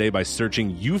started today by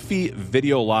searching Eufy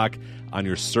Video Lock on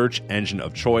your search engine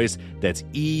of choice. That's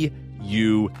EUFY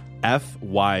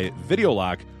Video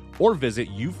Lock, or visit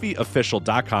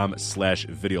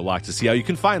eufyofficial.com/video lock to see how you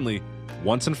can finally,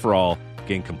 once and for all,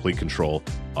 gain complete control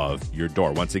of your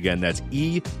door. Once again, that's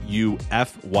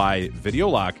EUFY Video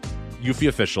Lock,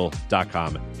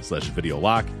 eufyofficial.com/video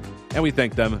lock. And we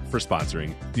thank them for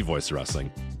sponsoring the Voice of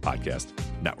Wrestling Podcast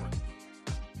Network.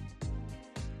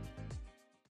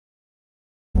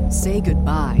 Say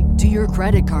goodbye to your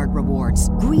credit card rewards.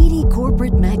 Greedy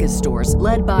corporate mega stores,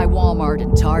 led by Walmart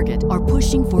and Target, are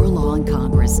pushing for a law in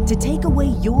Congress to take away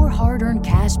your hard-earned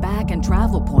cash back and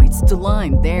travel points to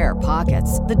line their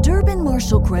pockets. The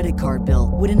Durbin-Marshall credit card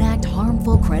bill would enact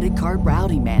harmful credit card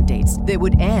routing mandates that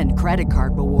would end credit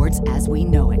card rewards as we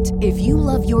know it. If you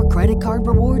love your credit card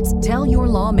rewards, tell your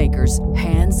lawmakers,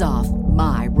 hands off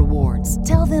my rewards.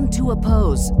 Tell them to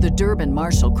oppose the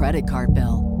Durbin-Marshall credit card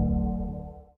bill.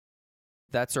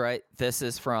 That's right. This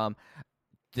is from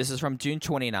June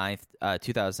 29th,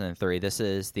 2003. This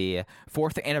is the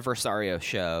 4th anniversario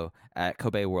show at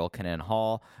Kobe World Canon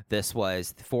Hall. This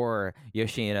was for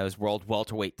Yoshino's World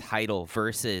Welterweight title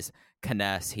versus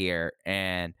K-ness here,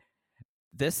 and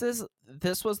this was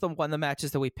one of the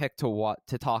matches that we picked to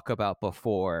talk about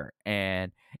before,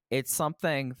 and it's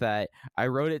something that I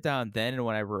wrote it down then, and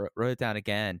when I wrote it down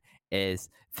again,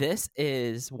 this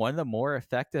is one of the more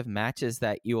effective matches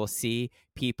that you will see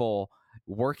people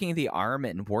working the arm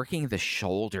and working the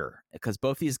shoulder, because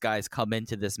both these guys come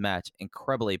into this match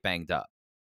incredibly banged up.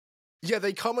 Yeah,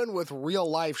 they come in with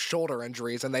real-life shoulder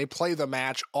injuries, and they play the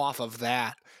match off of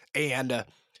that. And,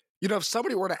 if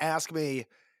somebody were to ask me,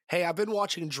 hey, I've been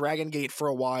watching Dragon Gate for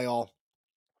a while,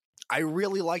 I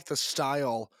really like the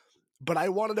style, but I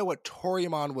want to know what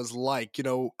Toryumon was like.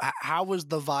 How was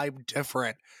the vibe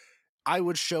different? I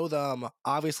would show them,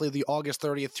 obviously, the August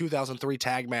 30th, 2003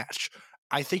 tag match.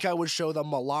 I think I would show them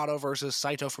Masato versus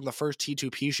Saito from the first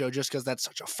T2P show just because that's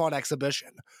such a fun exhibition.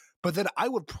 But then I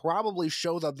would probably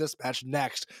show them this match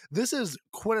next. This is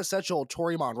quintessential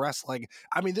Toryumon wrestling.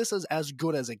 I mean, this is as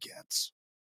good as it gets.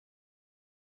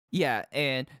 Yeah,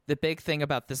 and the big thing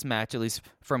about this match, at least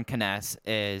from K-ness,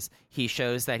 is he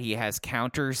shows that he has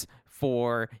counters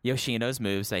for Yoshino's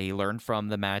moves that he learned from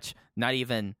the match, not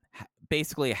even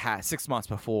basically 6 months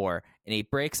before. And he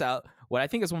breaks out what I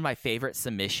think is one of my favorite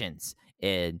submissions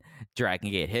in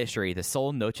Dragon Gate history, the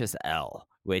Sol Noches L,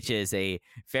 which is a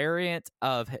variant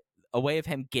of a way of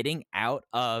him getting out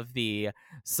of the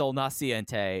Sol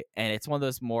Naciente. And it's one of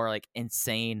those more like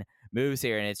insane moves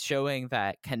here, and it's showing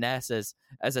that K-ness is,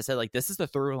 as I said, like this is the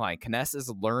through line. K-ness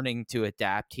is learning to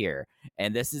adapt here,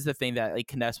 and this is the thing that like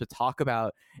K-ness would talk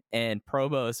about in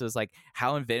promos, was like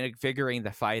how invigorating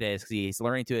the fight is, because he's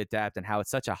learning to adapt, and how it's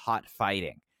such a hot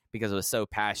fighting because it was so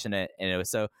passionate and it was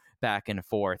so back and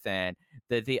forth. And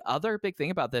the other big thing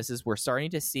about this is we're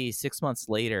starting to see 6 months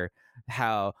later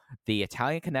how the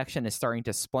Italian connection is starting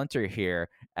to splinter here,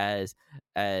 as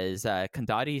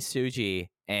Kandari Suji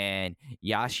and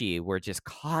Yashi were just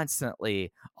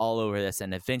constantly all over this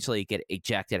and eventually get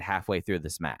ejected halfway through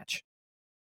this match.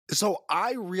 So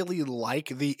I really like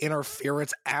the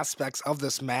interference aspects of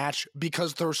this match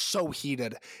because they're so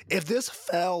heated. If this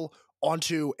fell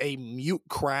onto a mute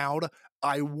crowd,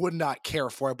 I would not care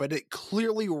for it, but it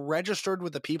clearly registered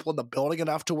with the people in the building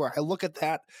enough to where I look at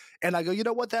that and I go, you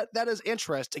know what, that is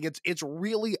interesting. It's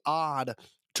really odd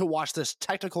to watch this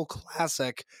technical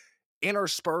classic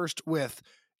interspersed with,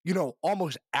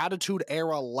 almost attitude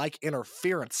era like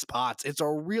interference spots. It's a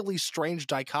really strange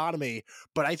dichotomy,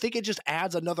 but I think it just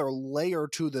adds another layer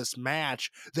to this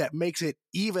match that makes it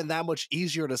even that much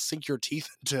easier to sink your teeth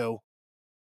into.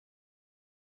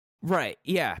 Right,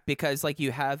 yeah, because like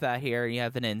you have that here, you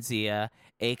have Venenzia,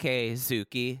 aka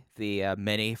Zuki, the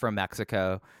mini from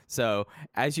Mexico. So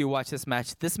as you watch this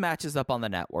match is up on the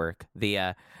network.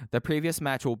 The previous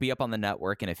match will be up on the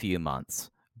network in a few months,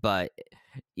 but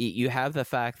you have the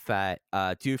fact that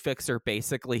Dufixer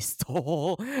basically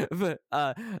stole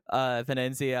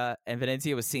Venenzia, and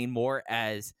Venenzia was seen more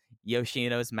as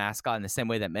Yoshino's mascot in the same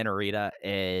way that Minorita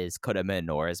is Kota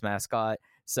Minoura's mascot.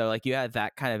 So like you had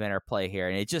that kind of interplay here,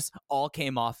 and it just all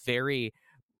came off very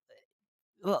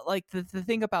like the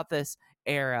thing about this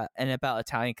era and about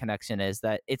Italian connection is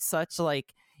that it's such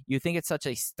like, you think it's such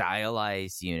a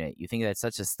stylized unit, you think that it's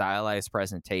such a stylized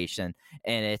presentation,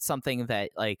 and it's something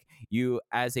that like you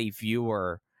as a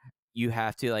viewer, you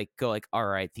have to like go like, all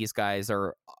right, these guys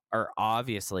are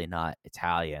obviously not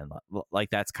Italian. Like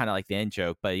that's kind of like the in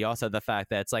joke, but you also have the fact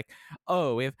that it's like,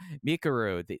 oh, we have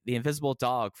Mikaru, the invisible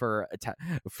dog for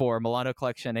Milano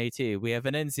Collection AT. We have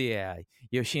Venenzia,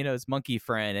 Yoshino's monkey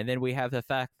friend, and then we have the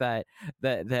fact that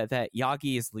that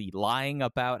Yagi is lying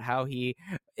about how he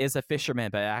is a fisherman,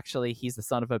 but actually he's the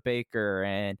son of a baker,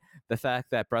 and the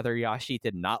fact that Brother Yashi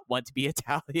did not want to be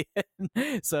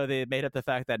Italian, so they made up the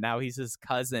fact that now he's his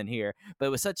cousin here. But it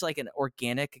was such like an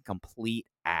organic and complete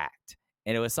act,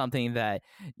 and it was something that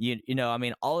I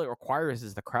mean, all it requires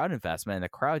is the crowd investment, and the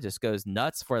crowd just goes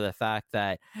nuts for the fact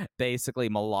that basically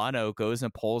Milano goes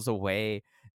and pulls away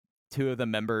two of the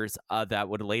members that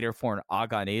would later form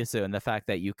Aganisu, and the fact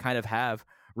that you kind of have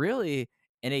really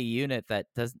in a unit that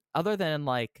does, other than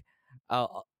like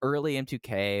early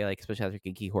M2K, like especially after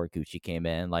Genki Horiguchi came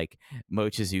in, like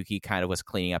Mochizuki kind of was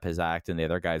cleaning up his act and the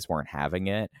other guys weren't having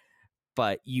it.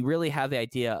 But you really have the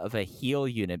idea of a heel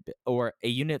unit, or a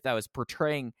unit that was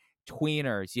portraying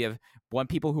tweeners. You have one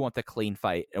people who want the clean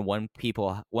fight, and one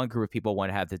group of people want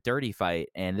to have the dirty fight.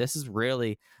 And this is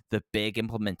really the big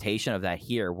implementation of that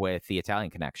here with the Italian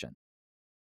connection.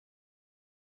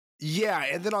 Yeah,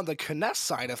 and then on the K-ness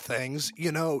side of things,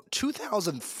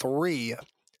 2003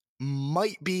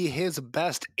 might be his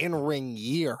best in-ring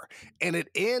year, and it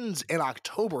ends in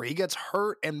October. He gets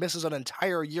hurt and misses an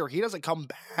entire year. He doesn't come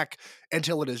back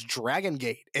until it is Dragon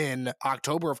Gate in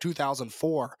October of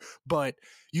 2004, but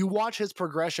you watch his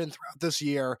progression throughout this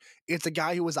year. It's a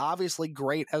guy who was obviously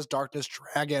great as Darkness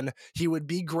Dragon. He would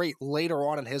be great later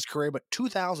on in his career, but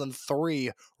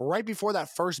 2003, right before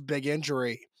that first big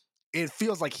injury, it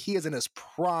feels like he is in his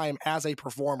prime as a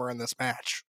performer in this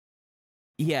match.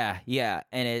 Yeah,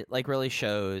 and it like really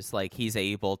shows like he's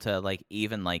able to like,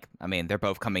 even like, I mean, they're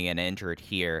both coming in injured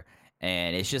here,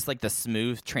 and it's just like the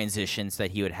smooth transitions that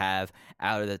he would have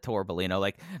out of the Torbolino,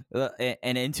 like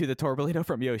and into the Torbolino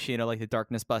from Yoshino, like the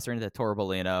Darkness Buster into the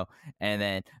Torbolino, and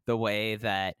then the way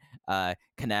that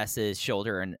K-ness's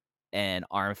shoulder and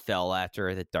arm fell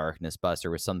after the Darkness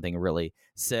Buster was something really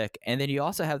sick. And then you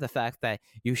also have the fact that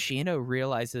Yoshino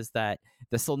realizes that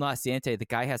the Sol Naciente, the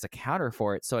guy has a counter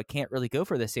for it, so I can't really go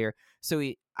for this here. So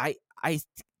I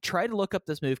tried to look up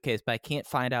this move case, but I can't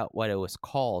find out what it was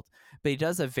called. But he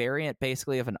does a variant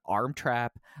basically of an arm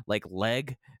trap, like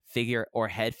leg figure or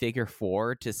head figure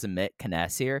four to submit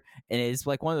K-ness here. And it's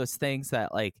like one of those things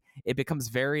that like it becomes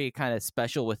very kind of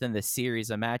special within the series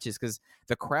of matches because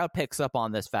the crowd picks up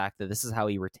on this fact that this is how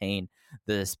he retained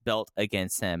this belt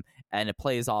against him, and it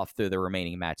plays off through the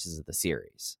remaining matches of the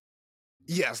series.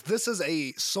 Yes, this is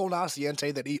a Sol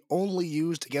Naciente that he only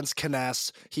used against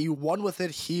K-ness. He won with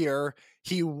it here.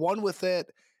 He won with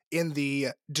it in the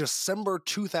December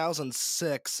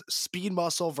 2006 Speed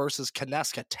Muscle versus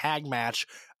K-ness tag match.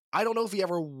 I don't know if he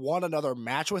ever won another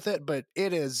match with it, but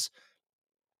it is,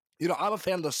 I'm a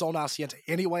fan of the Sol Naciente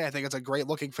anyway. I think it's a great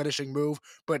looking finishing move,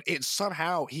 but it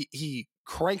somehow he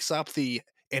cranks up the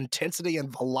intensity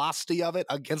and velocity of it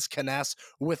against K-ness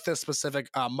with this specific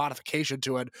modification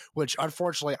to it, which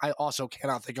unfortunately I also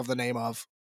cannot think of the name of.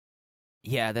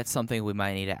 Yeah, that's something we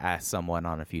might need to ask someone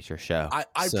on a future show.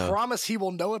 I promise he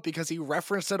will know it because he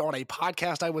referenced it on a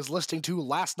podcast I was listening to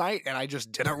last night, and I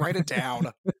just didn't write it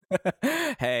down.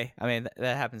 Hey, I mean,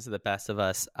 that happens to the best of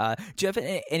us. Do you have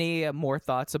any more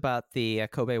thoughts about the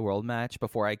Kobe World match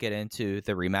before I get into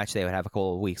the rematch they would have a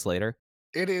couple of weeks later?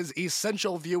 It is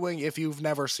essential viewing if you've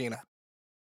never seen it.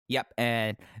 Yep,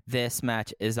 and this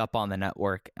match is up on the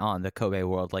network on the Kobe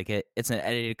World. Like it's an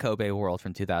edited Kobe World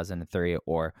from 2003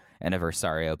 or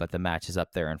Anniversario, but the match is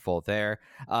up there in full there.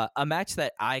 A match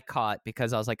that I caught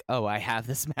because I was like, oh, I have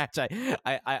this match.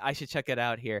 I should check it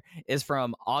out here is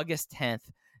from August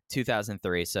 10th,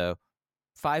 2003. So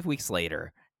 5 weeks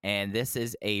later. And this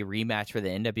is a rematch for the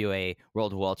NWA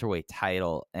World Welterweight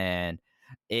title. And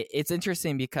it's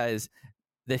interesting because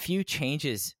the few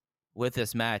changes with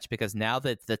this match, because now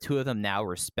that the two of them now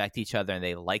respect each other and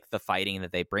they like the fighting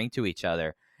that they bring to each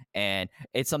other, and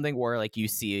it's something where like you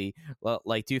see, well,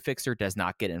 like Do Fixer does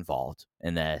not get involved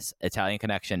in this. Italian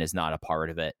Connection is not a part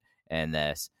of it in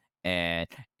this, and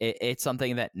it's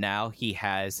something that now he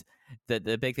has.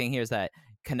 The big thing here is that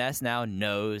K-ness now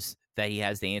knows that he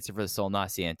has the answer for the Sol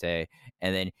Naciente,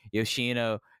 and then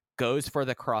Yoshino goes for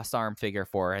the crossed arm figure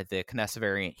four, the K-ness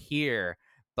variant here.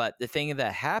 But the thing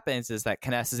that happens is that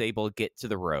K-ness is able to get to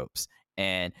the ropes,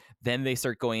 and then they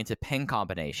start going into pin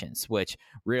combinations, which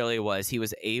really was he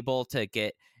was able to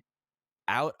get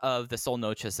out of the Sol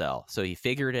Noche cell. So he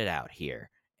figured it out here,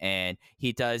 and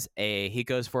he goes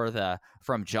for the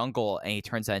from jungle, and he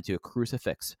turns that into a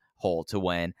crucifix hold to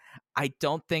win. I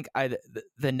don't think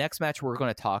the next match we're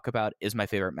going to talk about is my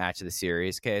favorite match of the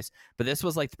series case, but this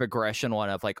was like the progression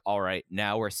one of like, all right,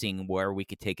 now we're seeing where we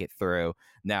could take it through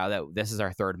now that this is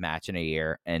our third match in a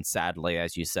year. And sadly,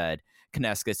 as you said,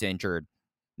 K-ness gets injured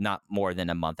not more than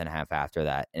a month and a half after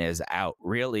that and is out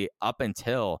really up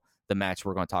until the match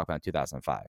we're going to talk about in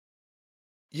 2005.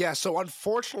 Yeah, so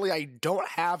unfortunately I don't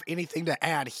have anything to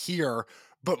add here,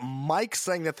 but Mike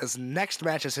saying that this next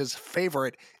match is his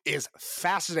favorite is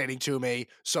fascinating to me.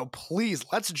 So please,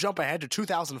 let's jump ahead to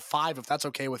 2005 if that's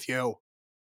okay with you.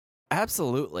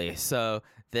 Absolutely. So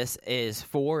this is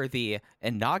for the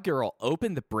inaugural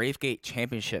Open the Bravegate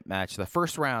Championship match, the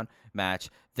first round match.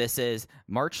 This is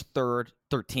March 3rd,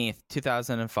 13th,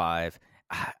 2005.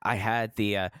 I had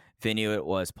the venue. It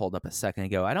was pulled up a second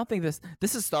ago. I don't think this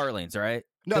is Starlings, right?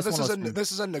 No,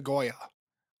 this is in Nagoya.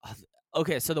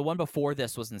 Okay, so the one before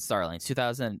this was in Starlings.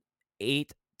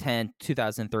 2008, 10,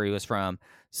 2003 was from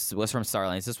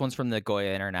Starlings. This one's from the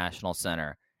Nagoya International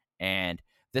Center, and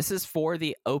this is for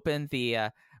the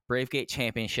Bravegate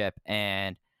Championship.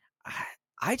 And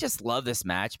I just love this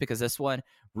match because this one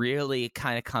really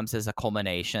kind of comes as a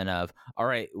culmination of, all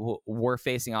right, we're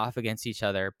facing off against each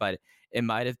other, but it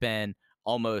might have been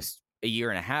almost a year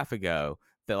and a half ago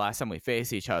the last time we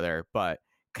faced each other, but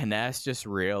K-ness just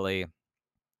really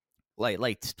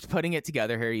like putting it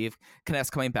together here. You've K-ness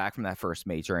coming back from that first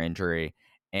major injury,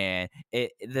 and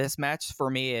this match for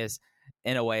me is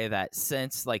in a way that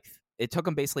since like it took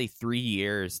him basically 3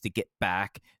 years to get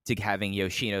back to having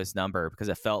Yoshino's number, because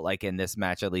it felt like in this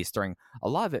match, at least during a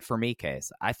lot of it for me,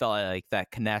 Case, I felt like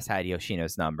that K-ness had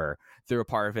Yoshino's number through a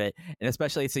part of it, and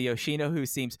especially it's a Yoshino who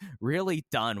seems really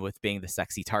done with being the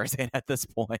sexy Tarzan at this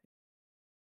point.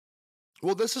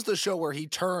 Well, this is the show where he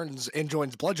turns and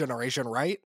joins Blood Generation,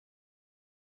 right?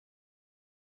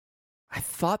 I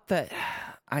thought that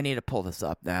I need to pull this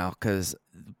up now because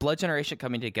Blood Generation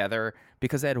coming together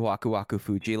because they had Waku Waku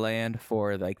Fuji Land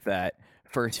for like that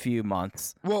first few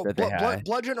months. Well, that they had.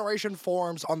 Blood Generation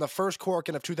forms on the first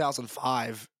Korakuen of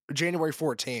 2005, January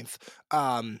 14th.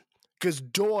 Because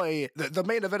Doi, the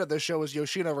main event of this show is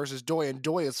Yoshino versus Doi, and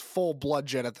Doi is full Blood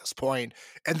Gen at this point.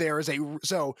 And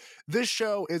so this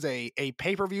show is a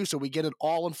pay-per-view, so we get it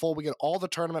all in full. We get all the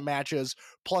tournament matches,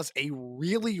 plus a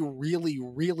really, really,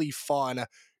 really fun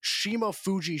Shima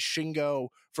Fuji Shingo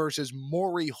versus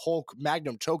Mori Hulk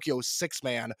Magnum Tokyo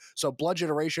 6-man. So Blood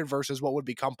Generation versus what would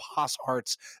become Pos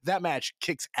Arts. That match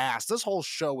kicks ass. This whole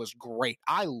show is great.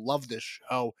 I love this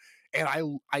show, and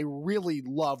I really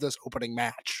love this opening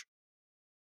match.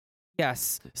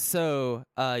 Yes. So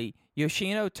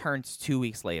Yoshino turns 2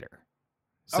 weeks later.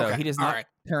 So Okay, he does all not right.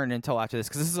 turn until after this,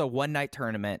 because this is a one-night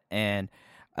tournament. And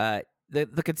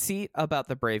the conceit about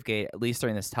the Brave Gate, at least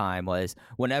during this time, was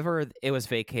whenever it was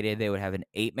vacated, they would have an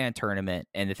 8-man tournament.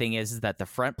 And the thing is that the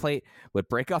front plate would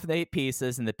break off in 8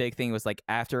 pieces. And the big thing was, like,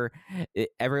 after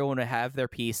everyone would have their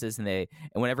pieces, and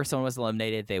whenever someone was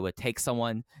eliminated, they would take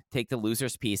the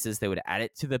loser's pieces, they would add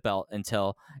it to the belt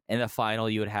until in the final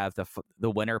you would have the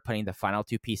winner putting the final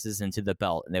 2 pieces into the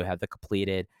belt, and they would have the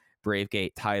completed Brave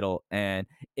Gate title. And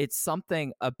it's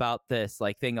something about this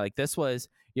thing. Like, this was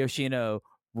Yoshino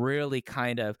really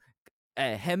kind of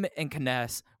him and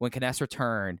K-ness. When K-ness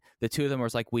returned, the two of them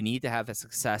was like, we need to have a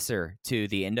successor to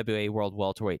the NWA World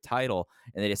Welterweight title,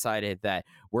 and they decided that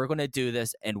we're going to do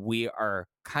this, and we are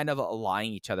kind of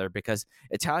allying each other, because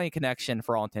Italian Connection,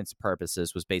 for all intents and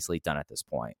purposes, was basically done at this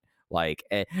point. Like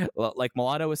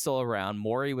Milano was still around,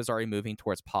 Mori was already moving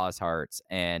towards Pos Hearts,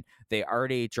 and they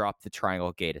already dropped the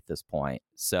Triangle Gate at this point.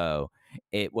 So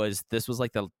this was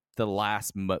like the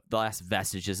last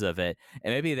vestiges of it,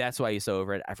 and maybe that's why he's so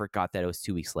over it. I forgot that it was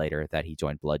 2 weeks later that he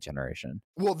joined Blood Generation.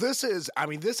 Well, this is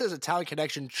Italian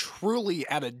Connection truly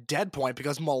at a dead point,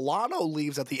 because Milano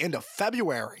leaves at the end of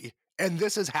February, and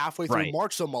this is halfway through Right.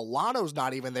 March, so Milano's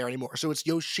not even there anymore. So it's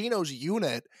Yoshino's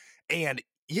unit, and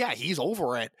yeah, he's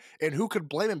over it. And who could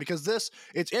blame him? Because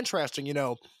it's interesting,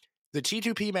 the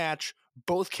T2P match,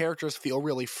 both characters feel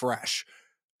really fresh.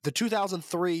 The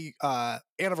 2003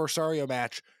 Anniversario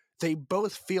match, they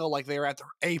both feel like they're at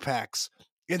their apex.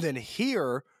 And then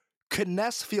here,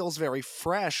 K-ness feels very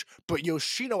fresh, but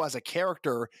Yoshino as a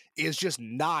character is just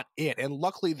not it. And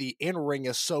luckily, the in-ring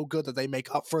is so good that they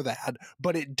make up for that.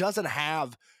 But it doesn't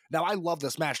have... Now, I love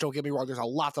this match. Don't get me wrong. There's a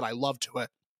lot that I love to it.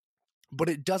 But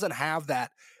it doesn't have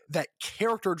that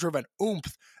character-driven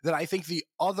oomph that I think the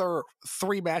other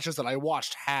 3 matches that I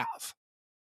watched have.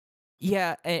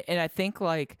 Yeah, and I think,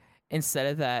 like, instead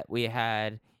of that, we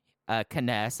had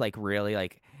K-ness, like, really,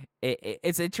 like,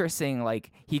 it's interesting.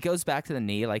 Like, he goes back to the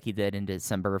knee like he did in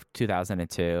December of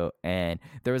 2002, and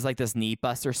there was, like, this knee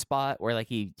buster spot where, like,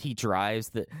 he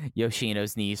drives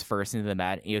Yoshino's knees first into the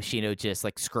mat, and Yoshino just,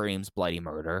 like, screams bloody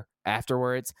murder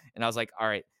afterwards. And I was like, all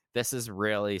right, this is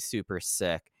really super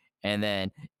sick. And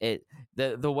then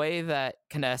the way that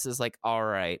K-ness is like, all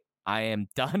right, I am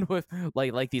done with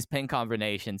like these pin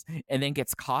combinations, and then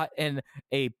gets caught in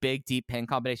a big deep pin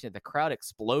combination that the crowd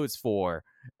explodes for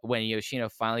when Yoshino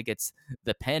finally gets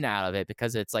the pin out of it,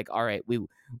 because it's like, all right,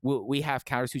 we have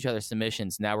counters to each other's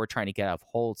submissions. Now we're trying to get off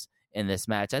holds in this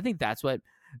match. I think that's what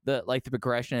the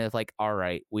progression is, like, all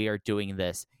right, we are doing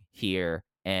this here,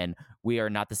 and we are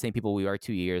not the same people we were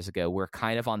 2 years ago. We're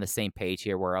kind of on the same page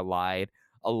here. We're allied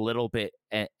a little bit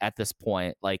at this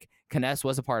point. Like, K-ness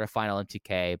was a part of Final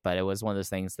MTK, but it was one of those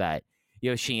things that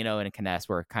Yoshino and K-ness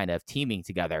were kind of teaming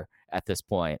together at this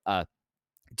point.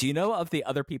 Do you know of the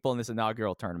other people in this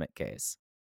inaugural tournament case?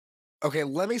 Okay,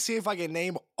 let me see if I can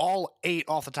name all 8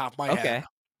 off the top of my head. Okay,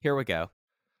 here we go.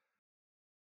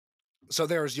 So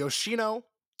there's Yoshino,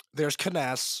 there's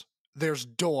K-ness, there's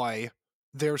Doi,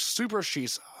 there's Super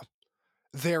Shisa,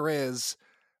 there is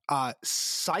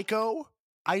Psycho,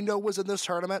 I know was in this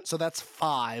tournament, so that's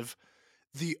 5.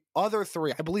 The other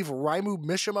 3, I believe Raimu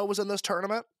Mishima was in this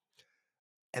tournament,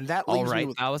 and that leaves All right, me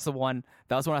with... that was the one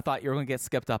I thought you were going to get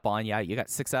skipped up on. Yeah, you got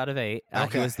 6 out of 8.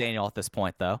 Okay. He was Daniel at this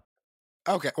point, though.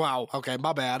 Okay, wow, okay,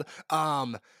 my bad.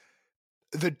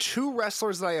 The 2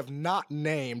 wrestlers that I have not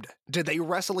named, did they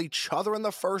wrestle each other in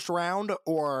the first round,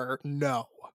 or no?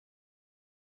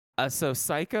 So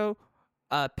Psycho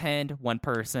pinned one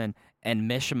person, and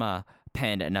Mishima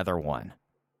pinned another one.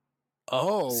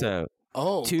 Oh. So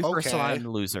 2 first round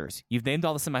losers. You've named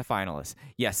all the semifinalists.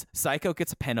 Yes, Psycho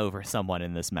gets a pin over someone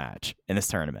in this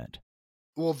tournament.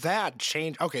 Well, that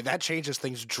changes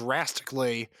things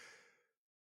drastically.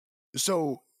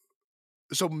 So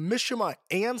Mishima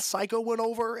and Psycho went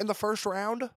over in the first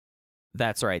round?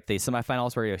 That's right. The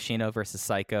semifinals were Yoshino versus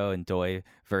Psycho and Doi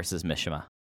versus Mishima.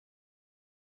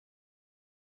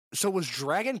 So was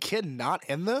Dragon Kid not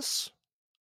in this?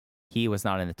 He was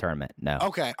not in the tournament, no.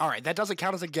 Okay, all right. That doesn't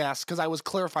count as a guess, because I was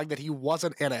clarifying that he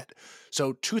wasn't in it.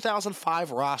 So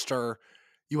 2005 roster,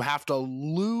 you have to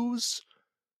lose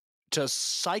to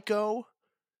Psycho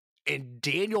and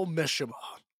Daniel Mishima.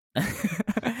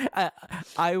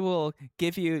 I will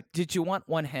give you. Did you want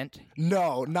one hint?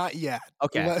 No, not yet.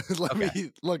 Okay. Let Okay.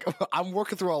 me look. I'm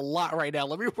working through a lot right now.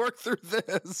 Let me work through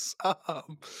this.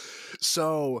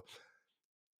 So,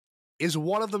 is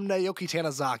one of them Naoki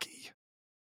Tanizaki?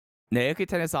 Naoki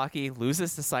Tanizaki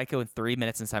loses to Psycho in 3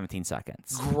 minutes and 17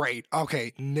 seconds. Great.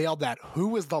 Okay, nailed that.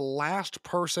 Who is the last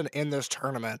person in this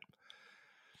tournament?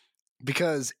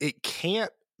 Because it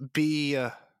can't be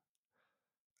a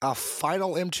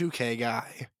final M2K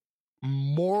guy.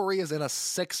 Mori is in a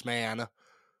 6-man.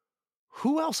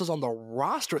 Who else is on the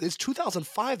roster? It's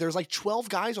 2005. There's like 12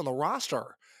 guys on the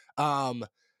roster.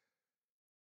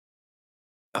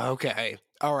 Okay.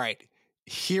 All right.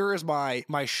 Here is my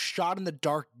shot in the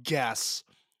dark guess.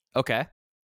 Okay.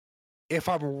 If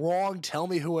I'm wrong, tell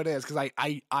me who it is, because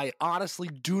I honestly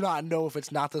do not know if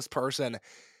it's not this person.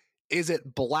 Is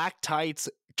it Black Tights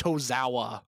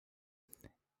Tozawa?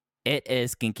 It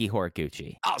is Genki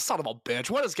Horiguchi. Oh, son of a bitch.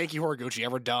 What has Genki Horiguchi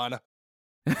ever done?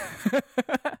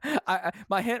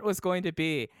 My hint was going to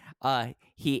be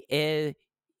he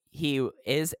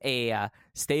is a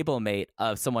stablemate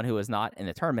of someone who was not in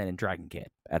the tournament in Dragon Kid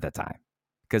at the time,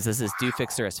 because this is Do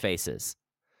Fixer as Faces.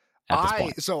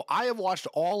 So I have watched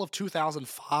all of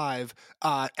 2005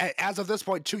 as of this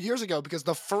point 2 years ago, because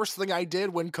the first thing I did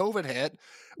when COVID hit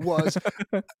was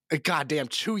goddamn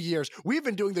 2 years. We've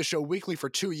been doing this show weekly for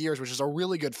 2 years, which is a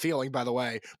really good feeling, by the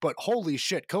way. But holy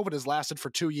shit, COVID has lasted for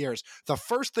 2 years. The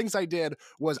first things I did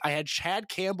was I had Chad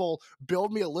Campbell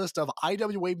build me a list of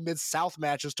IWA Mid-South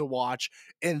matches to watch,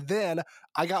 and then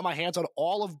I got my hands on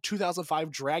all of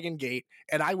 2005 Dragon Gate,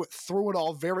 and I went through it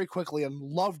all very quickly and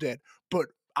loved it. But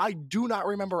I do not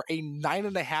remember a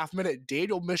 9.5-minute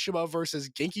Daniel Mishima versus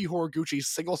Genki Horiguchi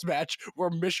singles match where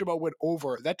Mishima went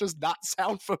over. That does not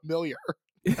sound familiar.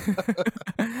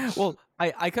 Well,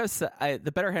 I guess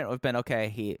the better hint would have been,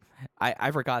 okay,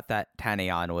 I forgot that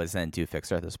Tanayon was in Do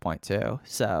Fixer at this point too.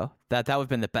 So that would have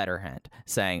been the better hint,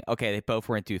 saying, okay, they both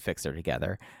were in Do Fixer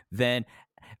together. Then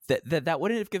that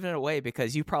wouldn't have given it away,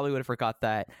 because you probably would have forgot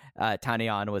that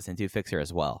Tanayon was in Do Fixer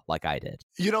as well, like I did.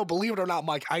 You know, believe it or not,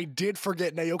 Mike, I did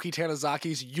forget Naoki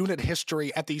Tanizaki's unit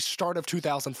history at the start of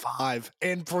 2005,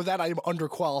 and for that I am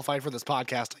underqualified for this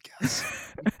podcast, I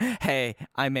guess. Hey,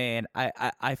 I mean,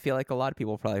 I feel like a lot of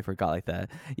people probably forgot like that.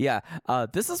 Yeah,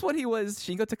 this is when he was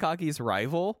Shingo Takagi's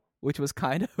rival, which was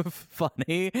kind of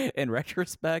funny in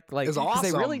retrospect. Like, it's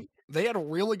awesome. They had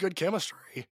really good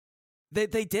chemistry.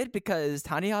 They did, because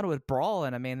Tanayon would brawl,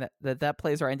 and I mean that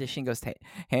plays right into Shingo's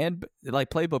hand like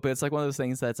playbook. But it's like one of those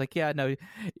things that's like, yeah,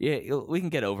 we can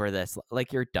get over this.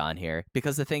 Like, you're done here,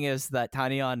 because the thing is that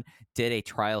Tanayon did a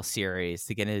trial series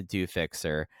to get into Do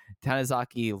Fixer.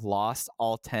 Tanizaki lost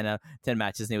all 10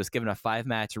 matches, and he was given a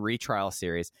 5-match retrial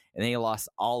series, and then he lost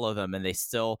all of them, and they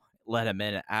still let him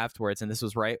in afterwards. And this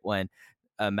was right when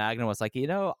Magnum was like,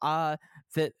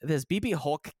 this BB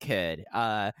Hulk kid,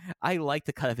 I like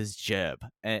the cut of his jib,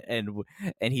 and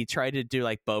he tried to do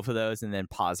like both of those, and then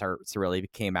Pause Hearts really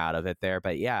came out of it there.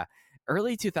 But yeah,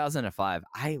 early 2005,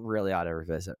 I really ought to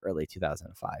revisit early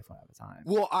 2005 when I have time.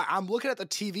 Well, I'm looking at the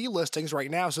TV listings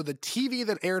right now. So the TV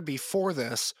that aired before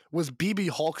this was BB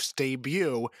Hulk's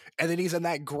debut, and then he's in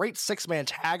that great 6-man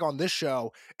tag on this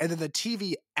show, and then the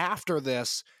TV after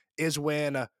this is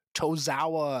when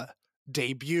Tozawa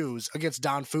debuts against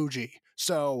Don Fuji.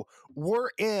 So we're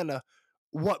in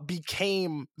what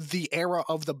became the era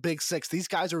of the Big Six. These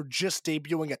guys are just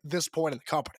debuting at this point in the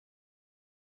company.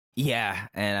 Yeah,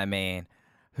 and I mean,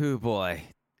 boy,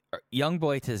 young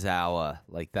boy Tozawa,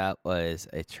 like, that was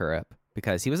a trip,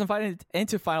 because he was invited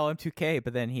into Final M2K,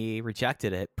 but then he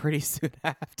rejected it pretty soon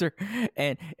after.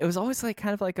 And it was always like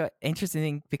kind of like a interesting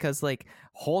thing, because like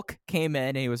Hulk came in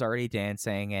and he was already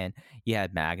dancing, and you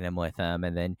had Magnum with him,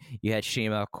 and then you had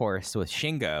Shima, of course, with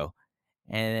Shingo.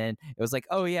 And then it was like,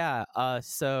 oh yeah,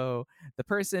 so the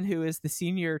person who is the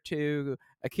senior to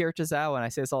Akira Tozawa, and I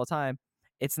say this all the time,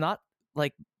 it's not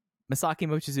like Masaki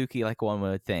Mochizuki like one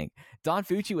would think. Don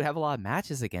Fuji would have a lot of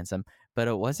matches against him, but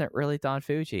it wasn't really Don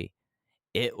Fuji.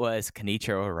 It was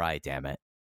Kenichiro Arai, damn it.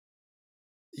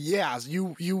 Yeah,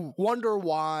 you wonder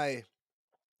why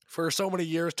for so many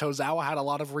years Tozawa had a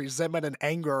lot of resentment and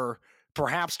anger,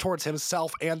 perhaps towards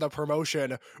himself and the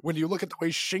promotion, when you look at the way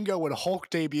Shingo and Hulk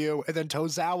debut, and then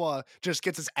Tozawa just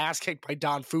gets his ass kicked by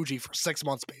Don Fuji for 6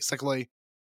 months, basically.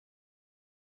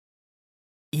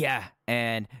 Yeah,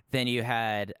 and then you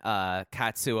had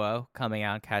Katsuo coming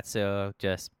out, Katsuo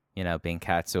just, being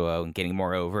Katsuo and getting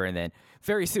more over, and then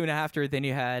very soon after, then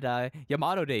you had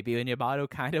Yamato debut, and Yamato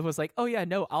kind of was like, oh yeah,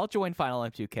 no, I'll join Final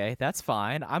M2K, that's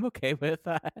fine, I'm okay with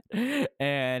that.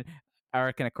 And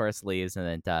Arakan, of course, leaves and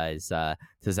then dies to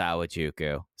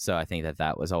Zawajuku. So I think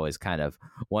that was always kind of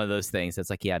one of those things that's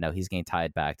like, yeah, no, he's getting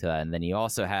tied back to that. And then you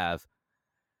also have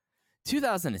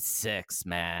 2006,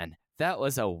 man. That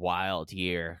was a wild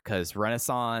year because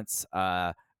Renaissance,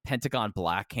 Pentagon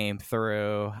Black came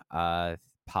through,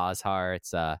 Paz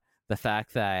Hearts, the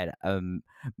fact that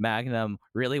Magnum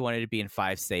really wanted to be in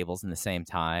 5 stables in the same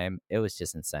time, it was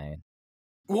just insane.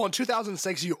 Well, in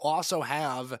 2006, you also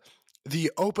have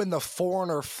the Open the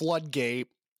Foreigner floodgate.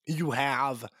 You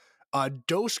have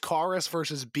Dos Caras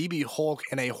versus BB Hulk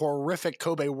in a horrific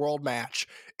Kobe World match.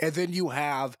 And then you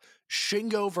have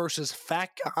Shingo versus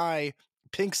Fat Guy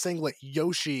Pink Singlet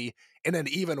Yoshi in an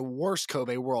even worse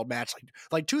Kobe World match.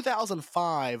 Like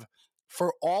 2005,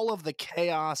 for all of the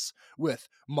chaos with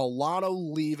Milano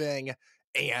leaving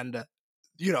and,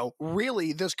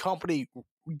 really this company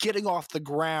getting off the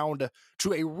ground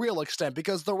to a real extent,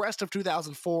 because the rest of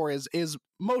 2004 is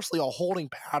mostly a holding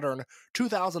pattern.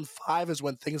 2005 is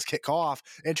when things kick off,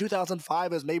 and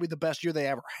 2005 is maybe the best year they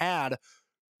ever had.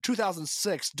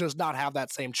 2006 does not have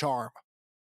that same charm.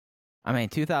 I mean,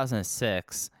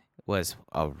 2006 was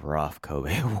a rough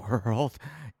Kobe World.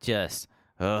 Just,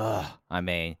 I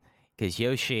mean, because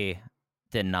Yoshi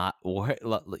did not work.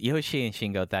 Yoshi and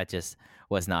Shingo, that just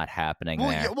was not happening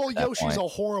there. Well, Yoshi's a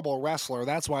horrible wrestler.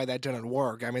 That's why that didn't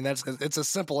work. I mean, it's as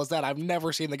simple as that. I've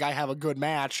never seen the guy have a good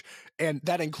match, and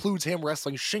that includes him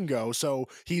wrestling Shingo, so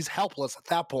he's helpless at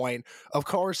that point. Of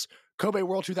course, Kobe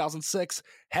World 2006,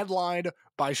 headlined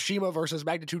by Shima versus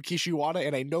Magnitude Kishiwada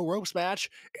in a no-ropes match.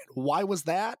 And why was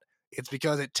that? It's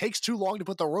because it takes too long to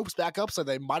put the ropes back up, so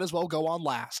they might as well go on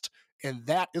last. And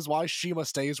that is why Shima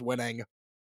stays winning.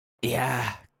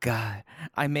 Yeah, God.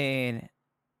 I mean,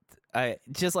 I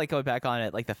just like going back on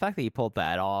it, like the fact that he pulled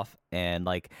that off, and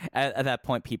like at that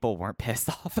point people weren't pissed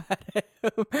off at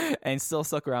him and still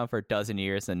stuck around for a dozen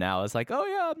years, and now it's like, oh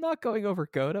yeah, I'm not going over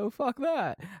Goto, fuck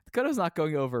that, Goto's not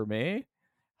going over me.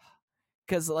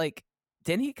 Because like,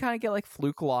 didn't he kind of get like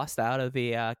fluke lost out of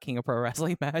the King of Pro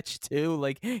Wrestling match too?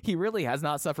 Like, he really has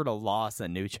not suffered a loss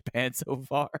in New Japan so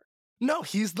far. No,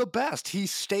 he's the best. He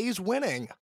stays winning.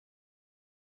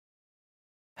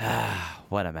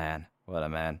 What a man.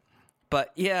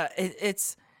 But yeah,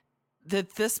 it's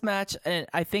this match, and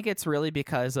I think it's really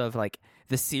because of like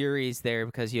the series there,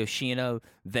 because Yoshino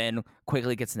then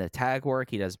quickly gets into tag work.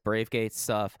 He does Bravegate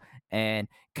stuff, and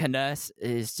K-ness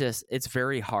is just, it's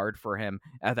very hard for him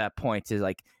at that point to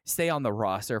like stay on the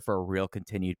roster for a real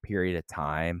continued period of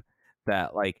time.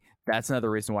 That's another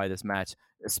reason why this match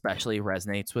especially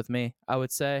resonates with me, I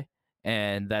would say.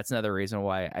 And that's another reason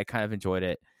why I kind of enjoyed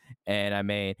it. And I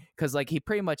mean, because like he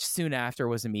pretty much soon after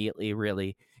was immediately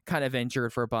really kind of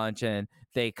injured for a bunch, and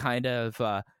they kind of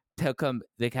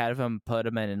put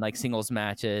him in like singles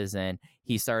matches, and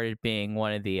he started being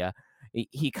one of the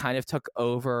he kind of took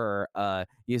over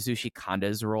Yasushi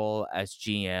Kanda's role as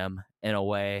GM in a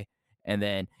way. And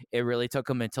then it really took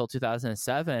him until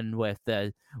 2007 with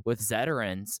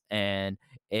Veterans, and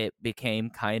it became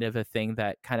kind of a thing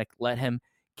that kind of let him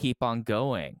keep on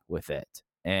going with it.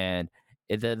 And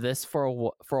this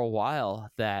for a while,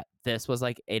 that this was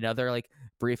like another like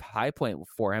brief high point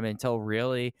for him until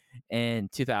really in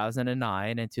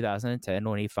 2009 and 2010,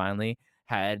 when he finally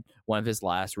had one of his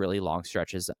last really long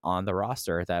stretches on the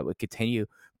roster that would continue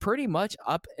pretty much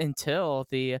up until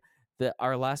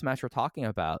our last match we're talking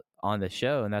about on the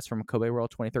show, and that's from Kobe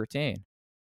World 2013.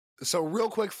 So real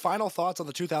quick, final thoughts on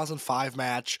the 2005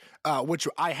 match, which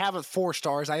I have at 4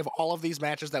 stars. I have all of these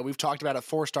matches that we've talked about at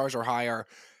 4 stars or higher.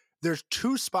 There's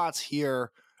 2 spots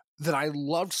here that I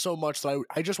loved so much that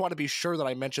I just want to be sure that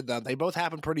I mentioned them. They both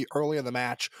happened pretty early in the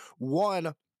match.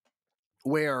 One,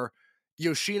 where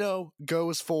Yoshino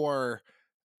goes for,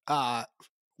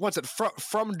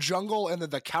 from Jungle, and then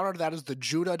the counter to that is the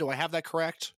Judah. Do I have that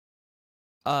correct?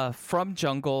 From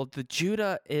Jungle, the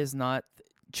Judah is not...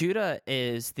 Judah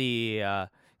is the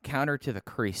counter to the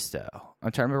Cristo.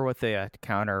 I'm trying to remember what the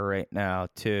counter right now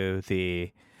to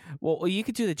the... Well, you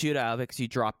could do the Judah out of it because you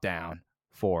drop down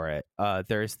for it.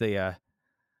 There's the...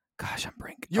 Gosh, I'm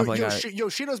blanking.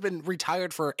 Yoshino's been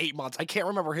retired for 8 months. I can't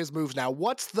remember his moves now.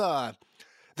 What's the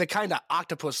kind of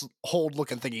octopus hold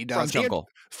looking thing he does?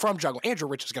 From Jungle. Andrew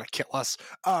Rich is going to kill us.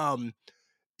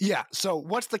 Yeah, so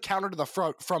what's the counter to the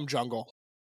from Jungle?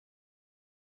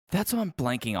 That's what I'm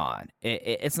blanking on.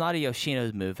 It's not a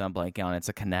Yoshino's move I'm blanking on. It's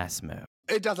a K-ness move.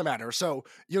 It doesn't matter. So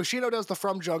Yoshino does the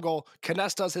from Jungle,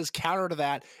 K-ness does his counter to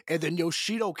that, and then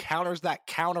Yoshino counters that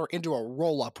counter into a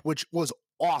roll-up, which was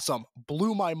awesome.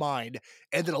 Blew my mind.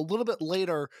 And then a little bit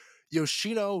later,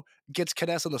 Yoshino gets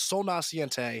K-ness in the Sol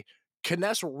Naciente,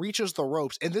 K-ness reaches the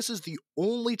ropes, and this is the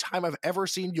only time I've ever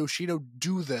seen Yoshino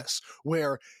do this,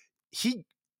 where he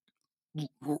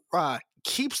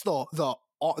keeps the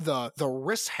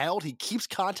wrist held, he keeps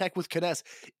contact with K-ness,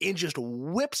 and just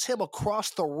whips him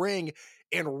across the ring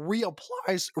and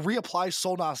reapplies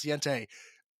Sol Naciente.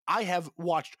 I have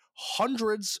watched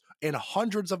hundreds and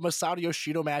hundreds of Masato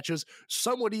Yoshino matches.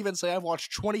 Some would even say I've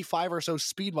watched 25 or so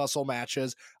Speed Muscle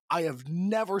matches. I have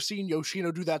never seen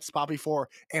Yoshino do that spot before,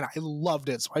 and I loved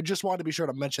it. So I just wanted to be sure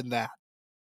to mention that.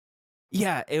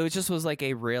 Yeah, it was like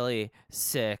a really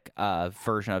sick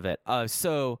version of it.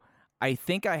 So I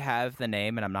think I have the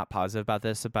name, and I'm not positive about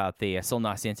this, about the Sol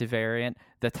Naciente variant.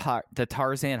 The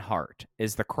Tarzan Heart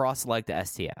is the cross-legged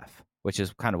STF, which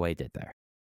is kind of what he did there.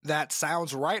 That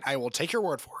sounds right. I will take your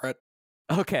word for it.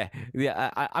 Okay. Yeah,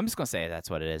 I'm just going to say that's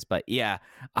what it is. But yeah,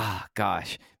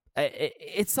 gosh.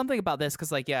 It's something about this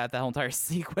because, like, yeah, the whole entire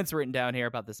sequence written down here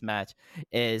about this match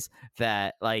is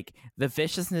that, like, the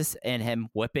viciousness in him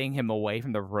whipping him away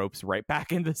from the ropes right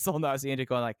back into Sol Naciente,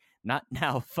 going like, not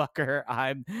now, fucker.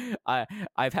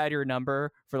 I've had your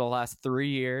number for the last 3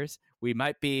 years. We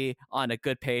might be on a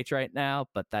good page right now,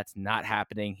 but that's not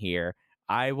happening here.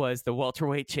 I was the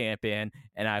welterweight champion,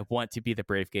 and I want to be the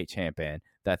Bravegate champion.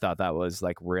 I thought that was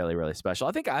like really, really special.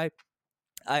 I think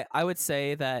I would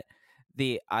say that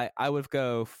I would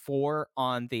go 4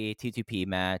 on the T2P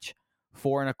match,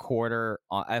 4.25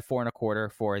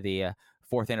 4.25 for the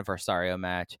 4th Anniversario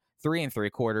match, 3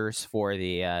 3/4 for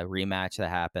the rematch that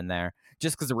happened there.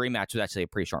 Just because the rematch was actually a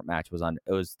pretty short match,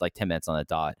 it was like 10 minutes on the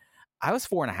dot. I was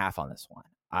 4.5 on this one.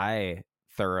 I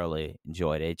thoroughly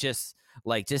enjoyed it. Just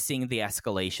seeing the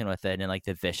escalation with it and like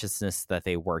the viciousness that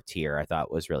they worked here, I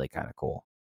thought was really kind of cool.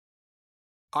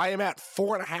 I am at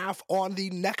 4.5 on the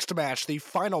next match, the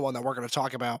final one that we're going to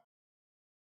talk about.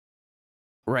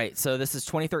 Right, so this is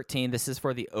 2013. This is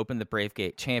for the Open the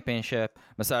Bravegate Championship.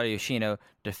 Masato Yoshino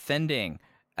defending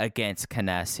against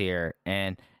K-ness here,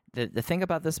 and the thing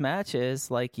about this match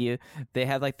is like they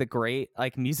had like the great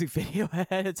like music video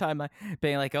ahead of time, like,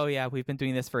 being like, oh yeah, we've been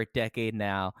doing this for a decade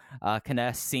now.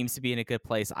 K-ness seems to be in a good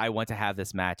place. I want to have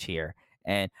this match here,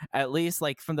 and at least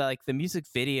like from the music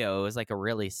video, it was like a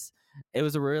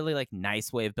really like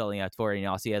nice way of building up for it. And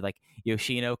also you had like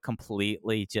Yoshino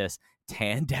completely just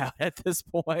tanned out at this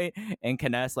point, and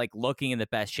K-ness like looking in the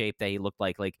best shape that he looked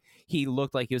like he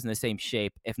looked like he was in the same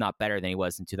shape, if not better than he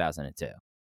was in 2002.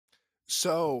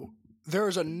 So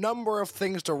there's a number of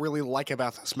things to really like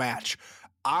about this match.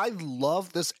 I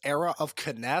love this era of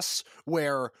K-ness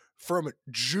where from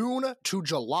June to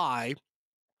July,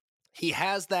 he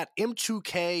has that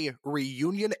M2K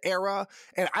reunion era.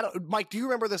 And Mike, do you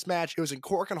remember this match? It was in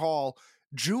Cork and Hall,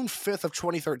 June 5th of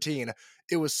 2013.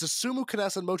 It was Susumu,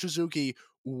 K-ness, and Mochizuki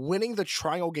winning the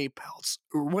Triangle Gate belts,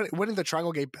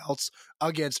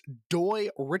 against Doi,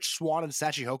 Rich Swann, and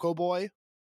Sachihoko Boy.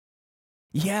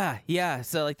 Yeah.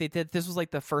 So like this was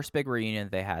like the first big reunion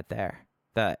they had there.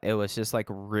 That it was just like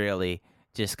really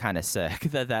just kind of sick.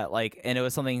 that like, and it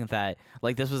was something that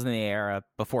like this was in the era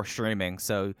before streaming,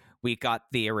 so we got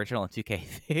the original 2K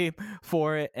theme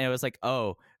for it, and it was like,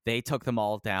 oh, they took them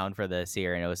all down for this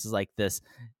year, and it was just like this.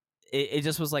 It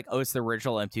just was like, oh, it's the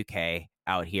original M2K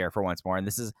out here for once more, and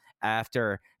this is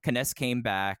after K-ness came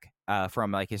back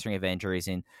from like his string of injuries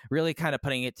and really kind of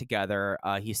putting it together.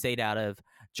 He stayed out of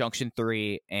Junction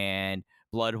 3 and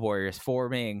Blood Warriors,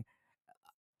 forming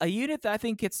a unit that I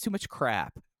think gets too much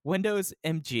crap. Windows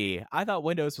MG. I thought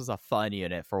Windows was a fun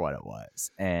unit for what it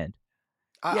was, and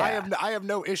yeah. I have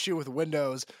no issue with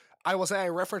Windows. I will say I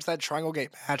referenced that Triangle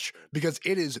Gate match because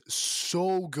it is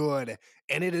so good,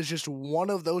 and it is just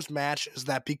one of those matches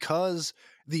that, because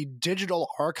the digital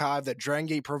archive that Dragon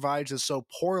Gate provides is so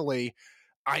poorly,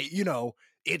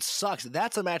 it sucks.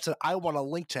 That's a match that I want to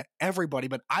link to everybody,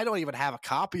 but I don't even have a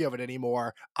copy of it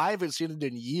anymore. I haven't seen it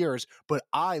in years, but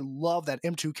I love that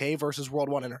M2K versus World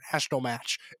 1 International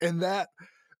match, and that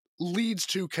leads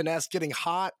to K-ness getting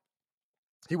hot.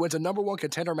 He wins a number 1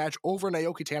 contender match over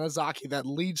Naoki Tanizaki that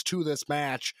leads to this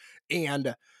match.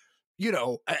 And,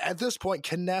 at this point,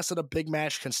 K-ness in a big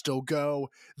match can still go.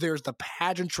 There's the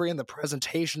pageantry and the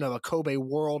presentation of a Kobe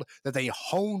world that they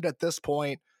honed at this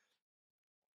point.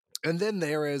 And then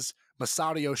there is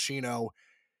Masato Yoshino.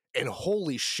 And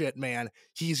holy shit, man,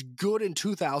 he's good in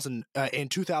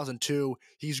 2002.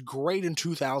 He's great in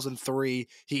 2003.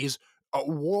 He's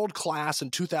world class in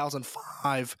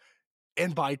 2005.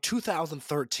 And by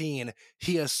 2013,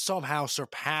 he has somehow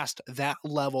surpassed that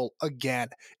level again.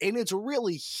 And it's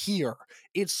really here.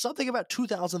 It's something about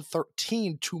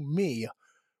 2013 to me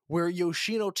where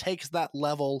Yoshino takes that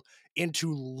level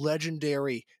into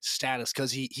legendary status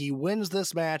because he wins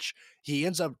this match. He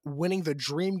ends up winning the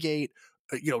Dreamgate,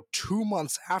 2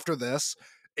 months after this.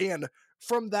 And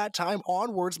from that time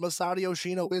onwards, Masato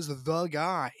Yoshino is the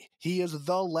guy. He is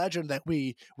the legend that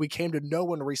we came to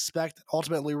know and respect,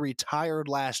 ultimately retired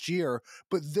last year.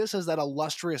 But this is that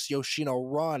illustrious Yoshino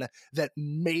run that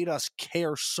made us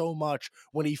care so much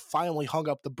when he finally hung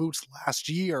up the boots last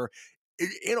year.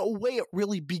 In a way, it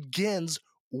really begins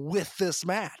with this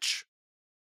match.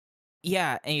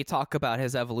 Yeah, and you talk about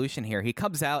his evolution here. He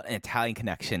comes out in Italian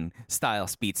Connection style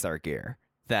Speedstar gear.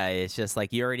 That is just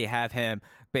like, you already have him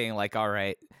being like, all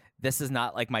right, this is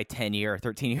not like my 10-year or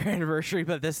 13-year anniversary,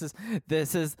 but this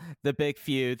is the big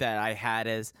feud that I had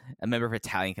as a member of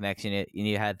Italian Connection. And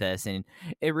you had this, and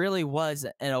it really was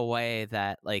in a way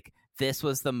that like this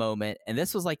was the moment, and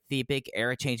this was like the big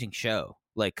era-changing show.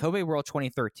 Like Kobe World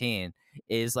 2013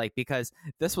 is like, because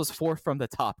this was fourth from the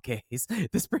top case.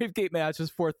 This Brave Gate match was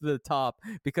fourth to the top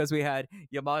because we had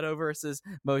Yamato versus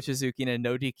Mochizuki in a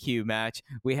no DQ match.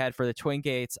 We had for the Twin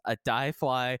Gates a Die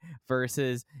Fly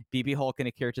versus BB Hulk and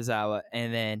Akira Tozawa,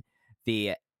 and then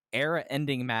the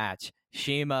era-ending match,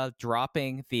 Shima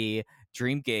dropping the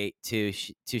Dream Gate to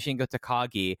Shingo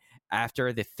Takagi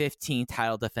after the 15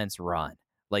 title defense run.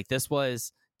 Like, this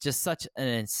was just such an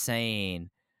insane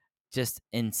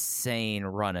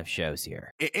run of shows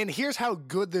here. And here's how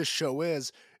good this show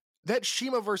is. That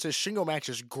Shima versus Shingo match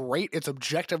is great. It's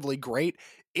objectively great.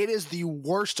 It is the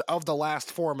worst of the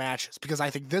last 4 matches because I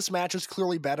think this match is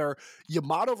clearly better.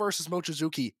 Yamato versus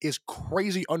Mochizuki is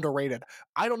crazy underrated.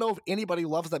 I don't know if anybody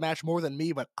loves that match more than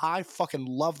me, but I fucking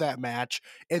love that match.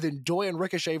 And then Doi and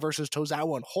Ricochet versus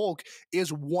Tozawa and Hulk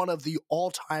is one of the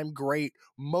all-time great,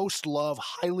 most loved,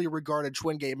 highly regarded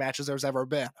Twin Gate matches there's ever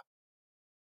been.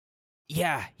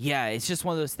 Yeah, it's just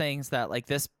one of those things that like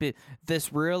this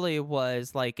really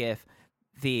was like if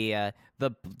the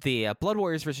Blood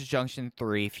Warriors versus Junction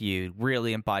 3 feud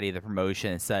really embodied the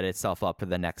promotion and set itself up for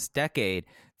the next decade.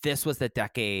 This was the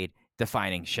decade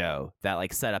defining show that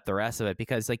like set up the rest of it,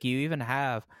 because like you even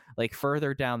have like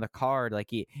further down the card,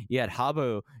 like you had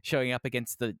Habu showing up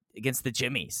against the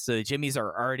Jimmies. So the Jimmies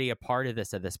are already a part of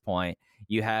this at this point.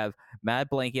 You have Mad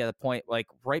Blanky at the point like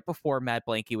right before Mad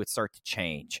Blanky would start to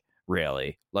change.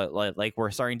 Really, like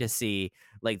we're starting to see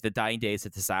like the dying days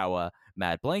of Tozawa,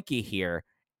 Mad Blanky here,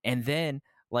 and then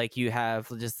like you have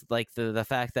just like the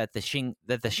fact that the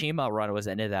Shima run was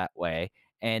ended that way,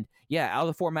 and yeah, out of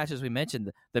the 4 matches we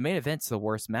mentioned, the main event's the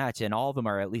worst match, and all of them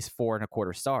are at least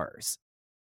 4.25 stars.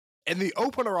 And the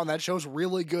opener on that show is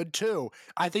really good, too.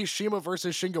 I think Shima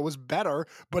versus Shingo was better,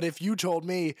 but if you told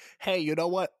me, hey, you know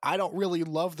what? I don't really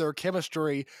love their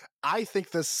chemistry. I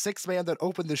think the 6-man that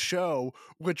opened the show,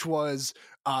 which was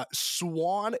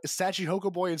Swan, Sachi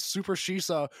Hokoboy, and Super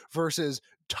Shisa versus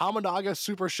Tamanaga,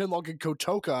 Super Shinlong, and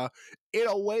Kotoka, in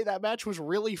a way, that match was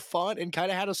really fun and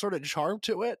kind of had a sort of charm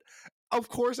to it. Of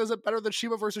course, is it better than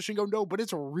Shima versus Shingo? No, but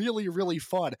it's really, really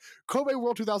fun. Kobe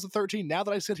World 2013, now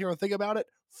that I sit here and think about it,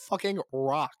 fucking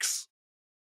rocks.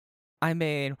 I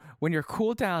mean, when your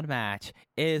cooldown match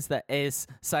is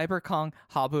Cyber Kong,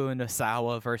 Habu, and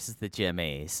Nosawa versus the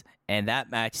Jimmies, and that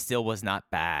match still was not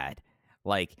bad.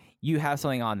 Like, you have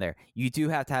something on there. You do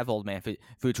have to have Old Man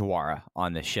Fujiwara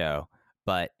on the show,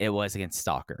 but it was against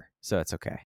Stalker, so it's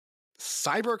okay.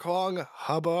 Cyber Kong,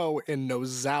 Hubbo, and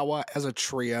Nozawa as a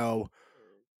trio.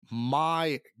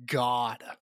 My God.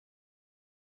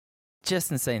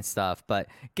 Just insane stuff. But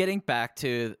getting back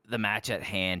to the match at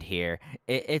hand here,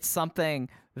 it's something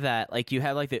that like you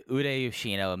have like the Ude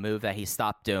Yoshino, a move that he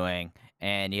stopped doing,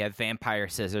 and you have Vampire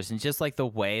Scissors, and just like the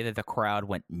way that the crowd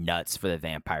went nuts for the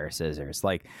Vampire Scissors,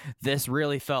 like this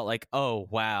really felt like, oh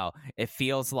wow, it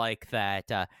feels like that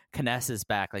K-ness is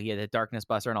back, like you had the Darkness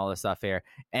Buster and all this stuff here,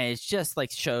 and it's just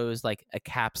like shows like a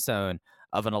capstone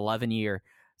of an 11-year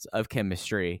of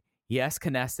chemistry. Yes,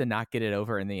 K-ness did not get it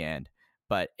over in the end,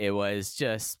 but it was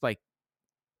just like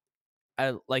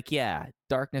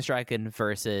Darkness Dragon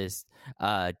versus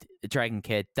Dragon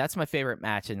Kid. That's my favorite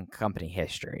match in company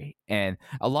history, and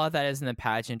a lot of that is in the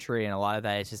pageantry, and a lot of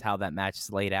that is just how that match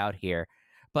is laid out here.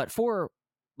 But for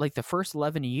like the first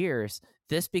 11 years,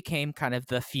 this became kind of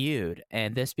the feud,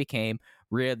 and this became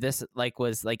real. This like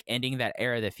was like ending that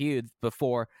era of the feud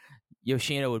before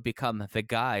Yoshino would become the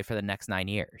guy for the next 9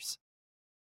 years.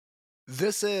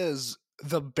 This is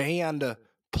the band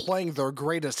playing their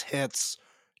greatest hits,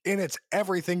 and it's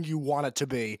everything you want it to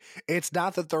be. It's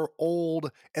not that they're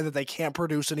old and that they can't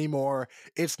produce anymore.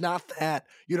 It's not that,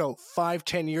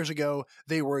 5-10 years ago,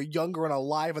 they were younger and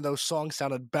alive and those songs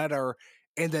sounded better,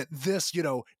 and that this,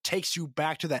 takes you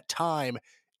back to that time.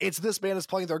 It's this band is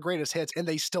playing their greatest hits, and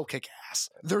they still kick ass.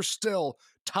 They're still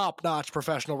top-notch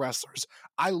professional wrestlers.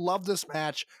 I love this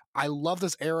match. I love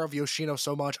this era of Yoshino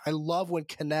so much. I love when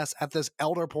K-ness, at this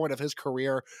elder point of his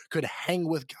career, could hang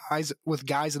with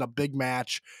guys in a big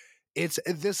match.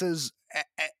 This is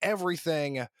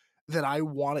everything that I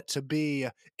want it to be.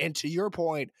 And to your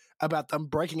point about them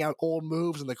breaking out old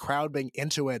moves and the crowd being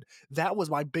into it, that was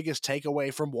my biggest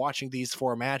takeaway from watching these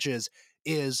 4 matches,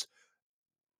 is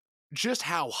just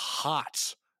how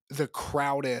hot the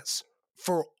crowd is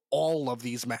for all of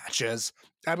these matches.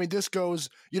 I mean, this goes,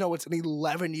 it's an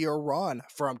 11-year run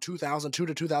from 2002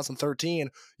 to 2013,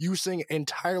 using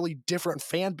entirely different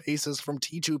fan bases from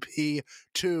T2P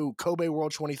to Kobe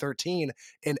World 2013.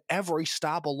 And every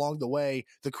stop along the way,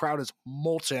 the crowd is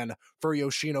molten for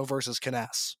Yoshino versus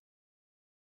K-ness.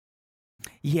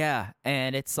 Yeah,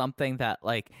 and it's something that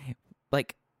like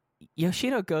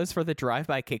Yoshino goes for the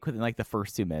drive-by kick within like the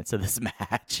first 2 minutes of this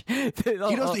match. He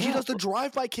does the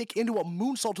drive-by kick into a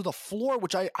moonsault to the floor,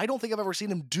 which I don't think I've ever seen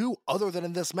him do other than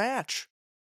in this match.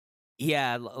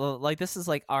 Yeah, like this is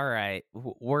like, all right,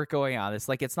 we're going on this.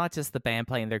 Like, it's not just the band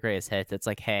playing their greatest hits. It's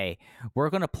like, hey,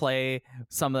 we're going to play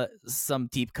some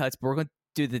deep cuts, but we're going to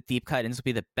do the deep cut, and this will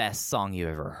be the best song you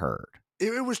ever heard.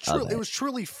 It was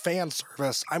truly fan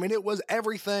service. I mean, it was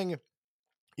everything.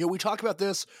 We talk about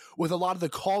this with a lot of the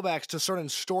callbacks to certain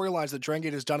storylines that Dragon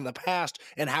Gate has done in the past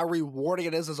and how rewarding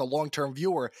it is as a long-term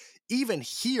viewer. Even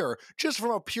here, just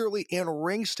from a purely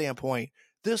in-ring standpoint,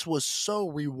 this was so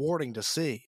rewarding to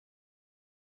see.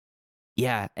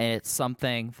 Yeah, and it's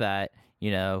something that,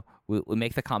 we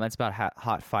make the comments about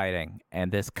hot fighting,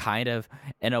 and this kind of,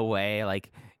 in a way,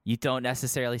 like, you don't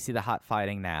necessarily see the hot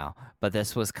fighting now, but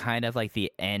this was kind of like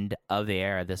the end of the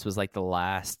era. This was like the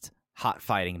last hot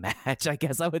fighting match, I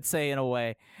guess I would say, in a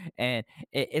way. And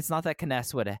it's not that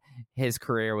K-ness his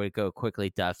career would go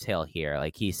quickly dovetail here.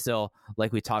 Like, he still,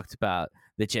 like we talked about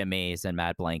the Jimmys and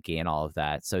Mad Blanky and all of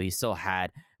that, so he still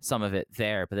had some of it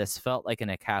there, but this felt like an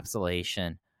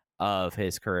encapsulation of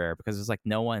his career, because there's like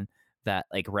no one that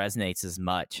like resonates as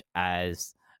much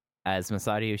as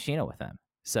Masato Yoshino with him.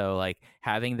 So like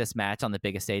having this match on the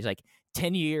biggest stage, like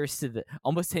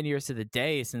almost 10 years to the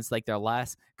day since like their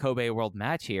last Kobe World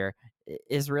match here,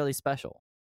 is really special.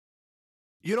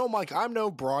 Mike, I'm no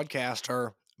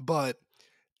broadcaster, but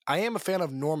I am a fan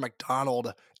of Norm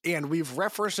Macdonald, and we've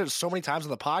referenced it so many times in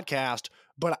the podcast,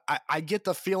 but I get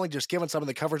the feeling, just given some of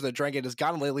the coverage that Dragon Gate has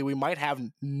gotten lately, we might have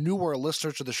newer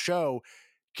listeners to the show.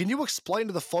 Can you explain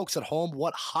to the folks at home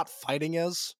what hot fighting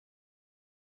is?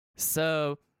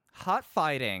 So hot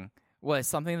fighting was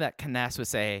something that K-ness would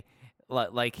say,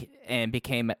 like, and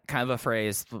became kind of a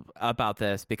phrase about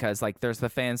this, because like there's the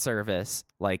fan service,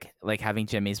 like having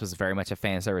Jimmy's was very much a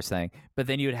fan service thing, but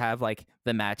then you would have like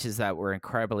the matches that were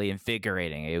incredibly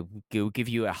invigorating. It would give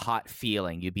you a hot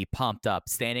feeling. You'd be pumped up,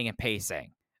 standing and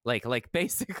pacing. Like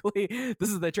basically, this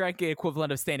is the Dragon Gate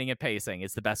equivalent of standing and pacing.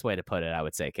 It's the best way to put it, I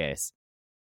would say, Case.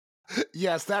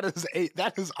 Yes, that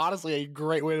is honestly a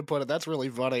great way to put it. That's really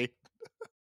funny.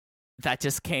 That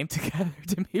just came together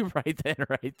to me right then,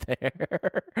 right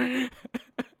there.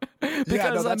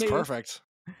 That's perfect.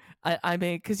 I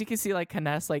mean, because you can see like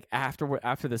K-ness like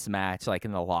after this match, like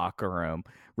in the locker room,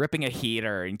 ripping a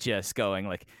heater and just going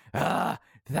like,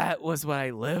 that was what I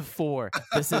live for.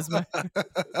 This is my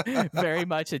very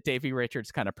much a Davey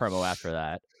Richards kind of promo after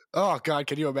that. Oh God,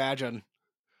 can you imagine?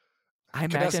 I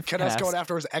imagine K-ness going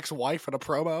after his ex-wife in a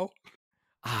promo.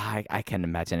 I can't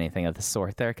imagine anything of the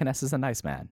sort there. K-ness is a nice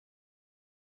man.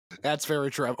 That's very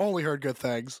true. I've only heard good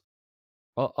things.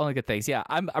 Well, only good things. Yeah,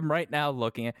 I'm right now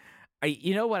looking at.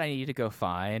 You know what I need to go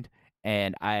find,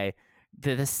 and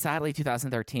this sadly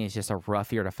 2013 is just a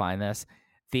rough year to find this.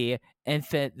 The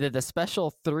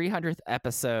special 300th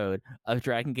episode of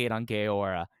Dragon Gate on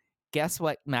Gaora. Guess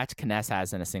what match K-ness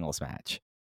has in a singles match?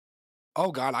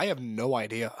 Oh God, I have no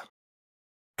idea.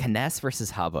 K-ness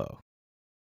versus Habo.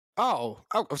 Oh,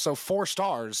 so 4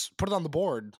 stars. Put it on the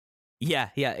board. Yeah.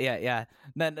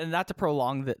 Not to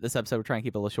prolong this episode, we're trying to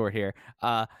keep it a little short here.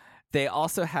 They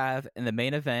also have in the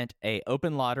main event a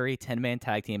open lottery 10-man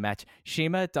tag team match: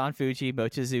 Shima, Don Fuji,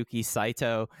 Mochizuki,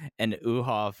 Saito, and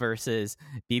Uha versus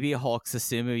BB Hulk,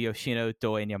 Susumu, Yoshino,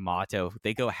 Doi, and Yamato.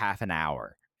 They go half an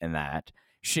hour in that.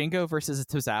 Shingo versus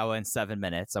Tozawa in 7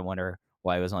 minutes. I wonder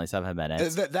why it was only 7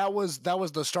 minutes. That was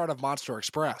the start of Monster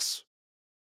Express.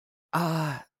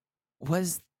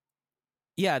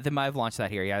 Yeah, they might have launched that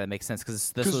here. Yeah, that makes sense,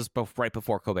 because this was right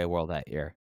before Kobe World that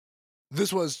year.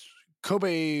 This was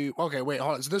Kobe. Okay, wait,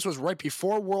 hold on. So this was right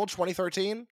before World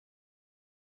 2013?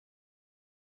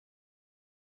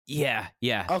 Yeah.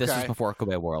 Okay. This was before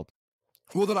Kobe World.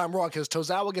 Well, then I'm wrong, because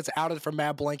Tozawa gets outed from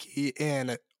Mad Blanky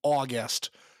in August.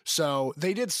 So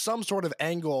they did some sort of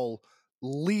angle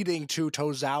leading to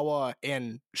Tozawa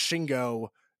and Shingo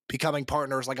becoming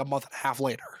partners like a month and a half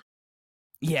later.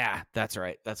 Yeah, that's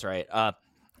right.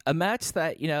 A match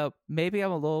that, maybe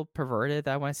I'm a little perverted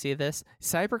that I want to see this.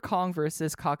 Cyber Kong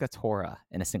versus Kakatora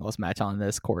in a singles match on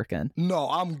this, Corkin. No,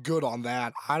 I'm good on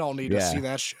that. I don't need to see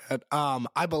that shit.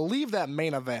 I believe that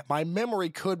main event, my memory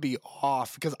could be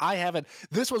off because I haven't,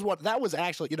 that was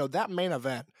actually, that main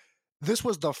event, this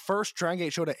was the first Dragon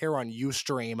Gate show to air on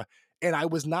Ustream, and I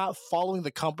was not following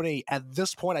the company at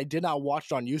this point. I did not watch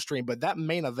it on Ustream, but that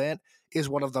main event is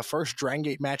one of the first Dragon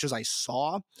Gate matches I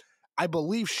saw. I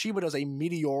believe Shima does a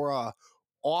Meteora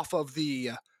off of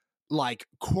the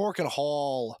Cork and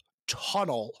Hall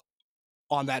tunnel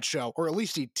on that show, or at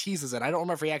least he teases it. I don't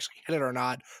remember if he actually hit it or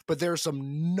not, but there's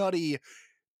some nutty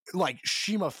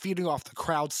Shima feeding off the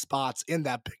crowd spots in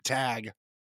that big tag.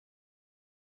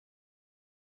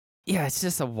 Yeah, it's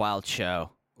just a wild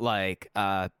show.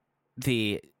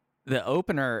 The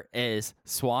opener is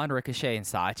Swan, Ricochet, and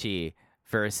Sachi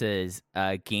versus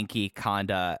Genki,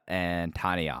 Kanda, and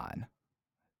Tanian.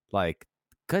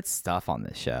 Good stuff on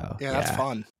this show. Yeah, that's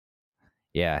fun.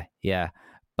 Yeah.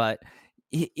 But,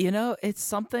 it's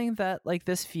something that,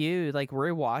 this feud,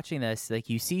 we're watching this,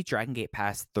 you see Dragon Gate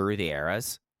pass through the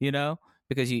eras,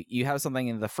 because you have something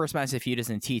in the first match of feud is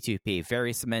in T2P,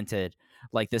 very cemented.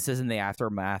 This is in the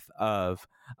aftermath of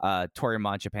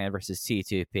Toryumon Japan versus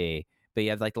T2P. But you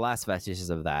have the last vestiges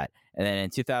of that. And then in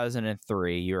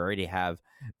 2003, you already have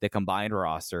the combined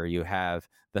roster. You have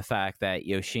the fact that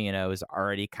Yoshino is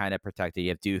already kind of protected. You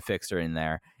have Do Fixer in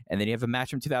there. And then you have a match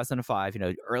from 2005,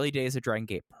 early days of Dragon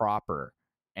Gate proper.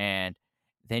 And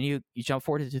then you jump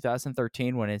forward to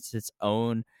 2013 when it's its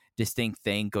own distinct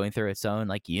thing going through its own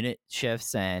unit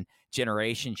shifts and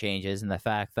generation changes. And the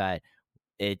fact that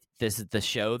this is the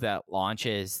show that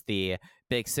launches the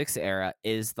Big Six era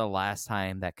is the last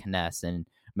time that K-ness and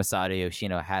Masato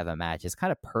Yoshino have a match. It's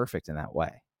kind of perfect in that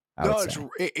way.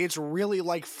 It's really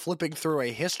like flipping through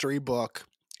a history book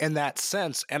in that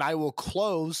sense. And I will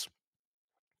close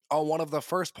on one of the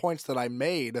first points that I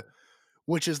made,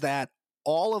 which is that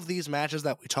all of these matches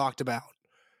that we talked about,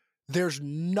 there's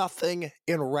nothing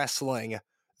in wrestling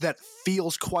that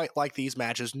feels quite like these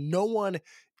matches. No one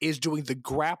is doing the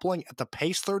grappling at the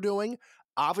pace they're doing.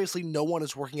 Obviously, no one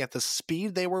is working at the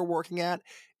speed they were working at,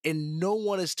 and no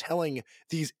one is telling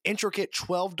these intricate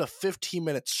 12 to 15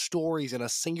 minute stories in a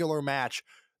singular match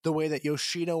the way that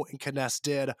Yoshino and K-ness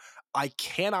did. I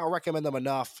cannot recommend them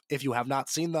enough if you have not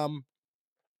seen them.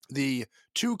 The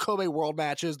two Kobe World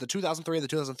matches, the 2003 and the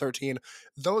 2013,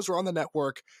 those are on the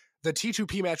network. The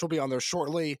T2P match will be on there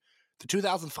shortly. The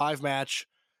 2005 match,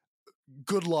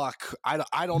 good luck.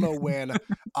 I don't know when.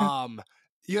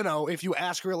 If you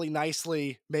ask really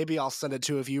nicely, maybe I'll send it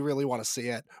to if you really want to see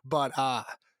it. But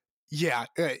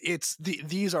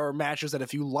these are matches that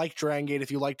if you like Dragon Gate, if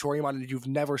you like Toryumon and you've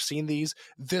never seen these,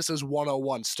 this is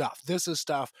 101 stuff. This is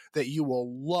stuff that you will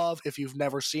love if you've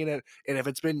never seen it. And if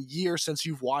it's been years since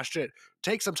you've watched it,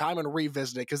 take some time and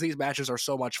revisit it because these matches are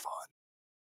so much fun.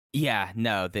 Yeah,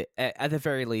 no, at the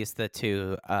very least, the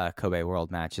two Kobe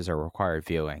World matches are required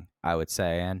viewing, I would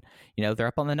say. And, they're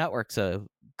up on the network, so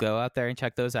go out there and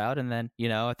check those out. And then,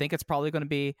 I think it's probably going to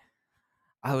be,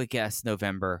 I would guess,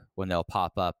 November when they'll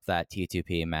pop up that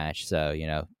T2P match. So,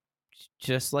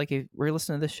 just like if we're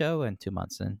listening to the show in 2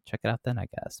 months and check it out then, I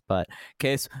guess. But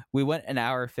Case, we went an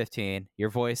hour 15.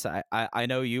 Your voice, I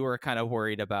know you were kind of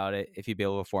worried about it if you'd be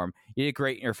able to perform. You did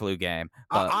great in your flu game.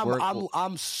 But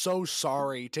I'm so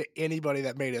sorry to anybody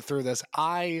that made it through this.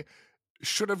 I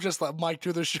should have just let Mike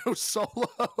do the show solo.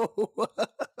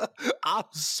 I'm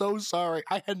so sorry.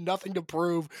 I had nothing to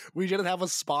prove. We didn't have a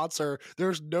sponsor.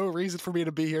 There's no reason for me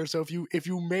to be here. So if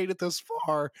you made it this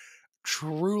far,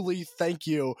 truly thank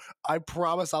you. I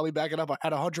promise I'll be backing up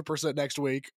at 100% next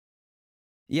week.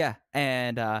 Yeah,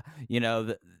 and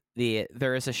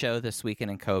there is a show this weekend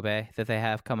in Kobe that they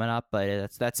have coming up,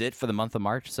 but that's it for the month of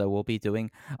March. So we'll be doing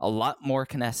a lot more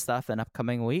K-ness stuff in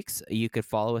upcoming weeks. You could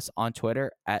follow us on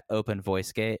Twitter at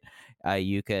OpenVoiceGate.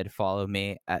 You could follow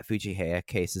me at Fujiheya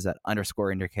Cases at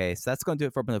 _InderCase. That's going to do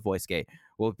it for Open the Voice Gate.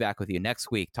 We'll be back with you next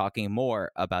week talking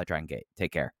more about Dragon Gate.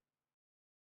 Take care.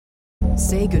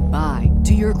 Say goodbye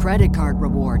to your credit card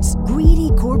rewards. Greedy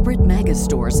corporate mega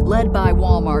stores, led by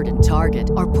Walmart and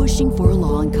Target, are pushing for a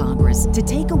law in Congress to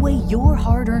take away your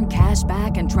hard-earned cash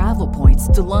back and travel points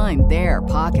to line their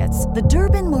pockets. The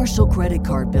Durbin-Marshall credit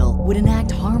card bill would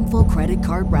enact harmful credit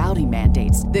card routing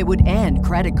mandates that would end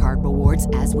credit card rewards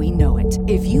as we know it.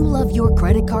 If you love your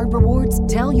credit card rewards,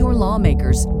 tell your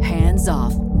lawmakers, hands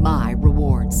off my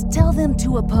rewards. Tell them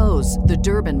to oppose the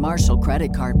Durbin-Marshall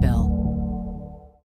credit card bill.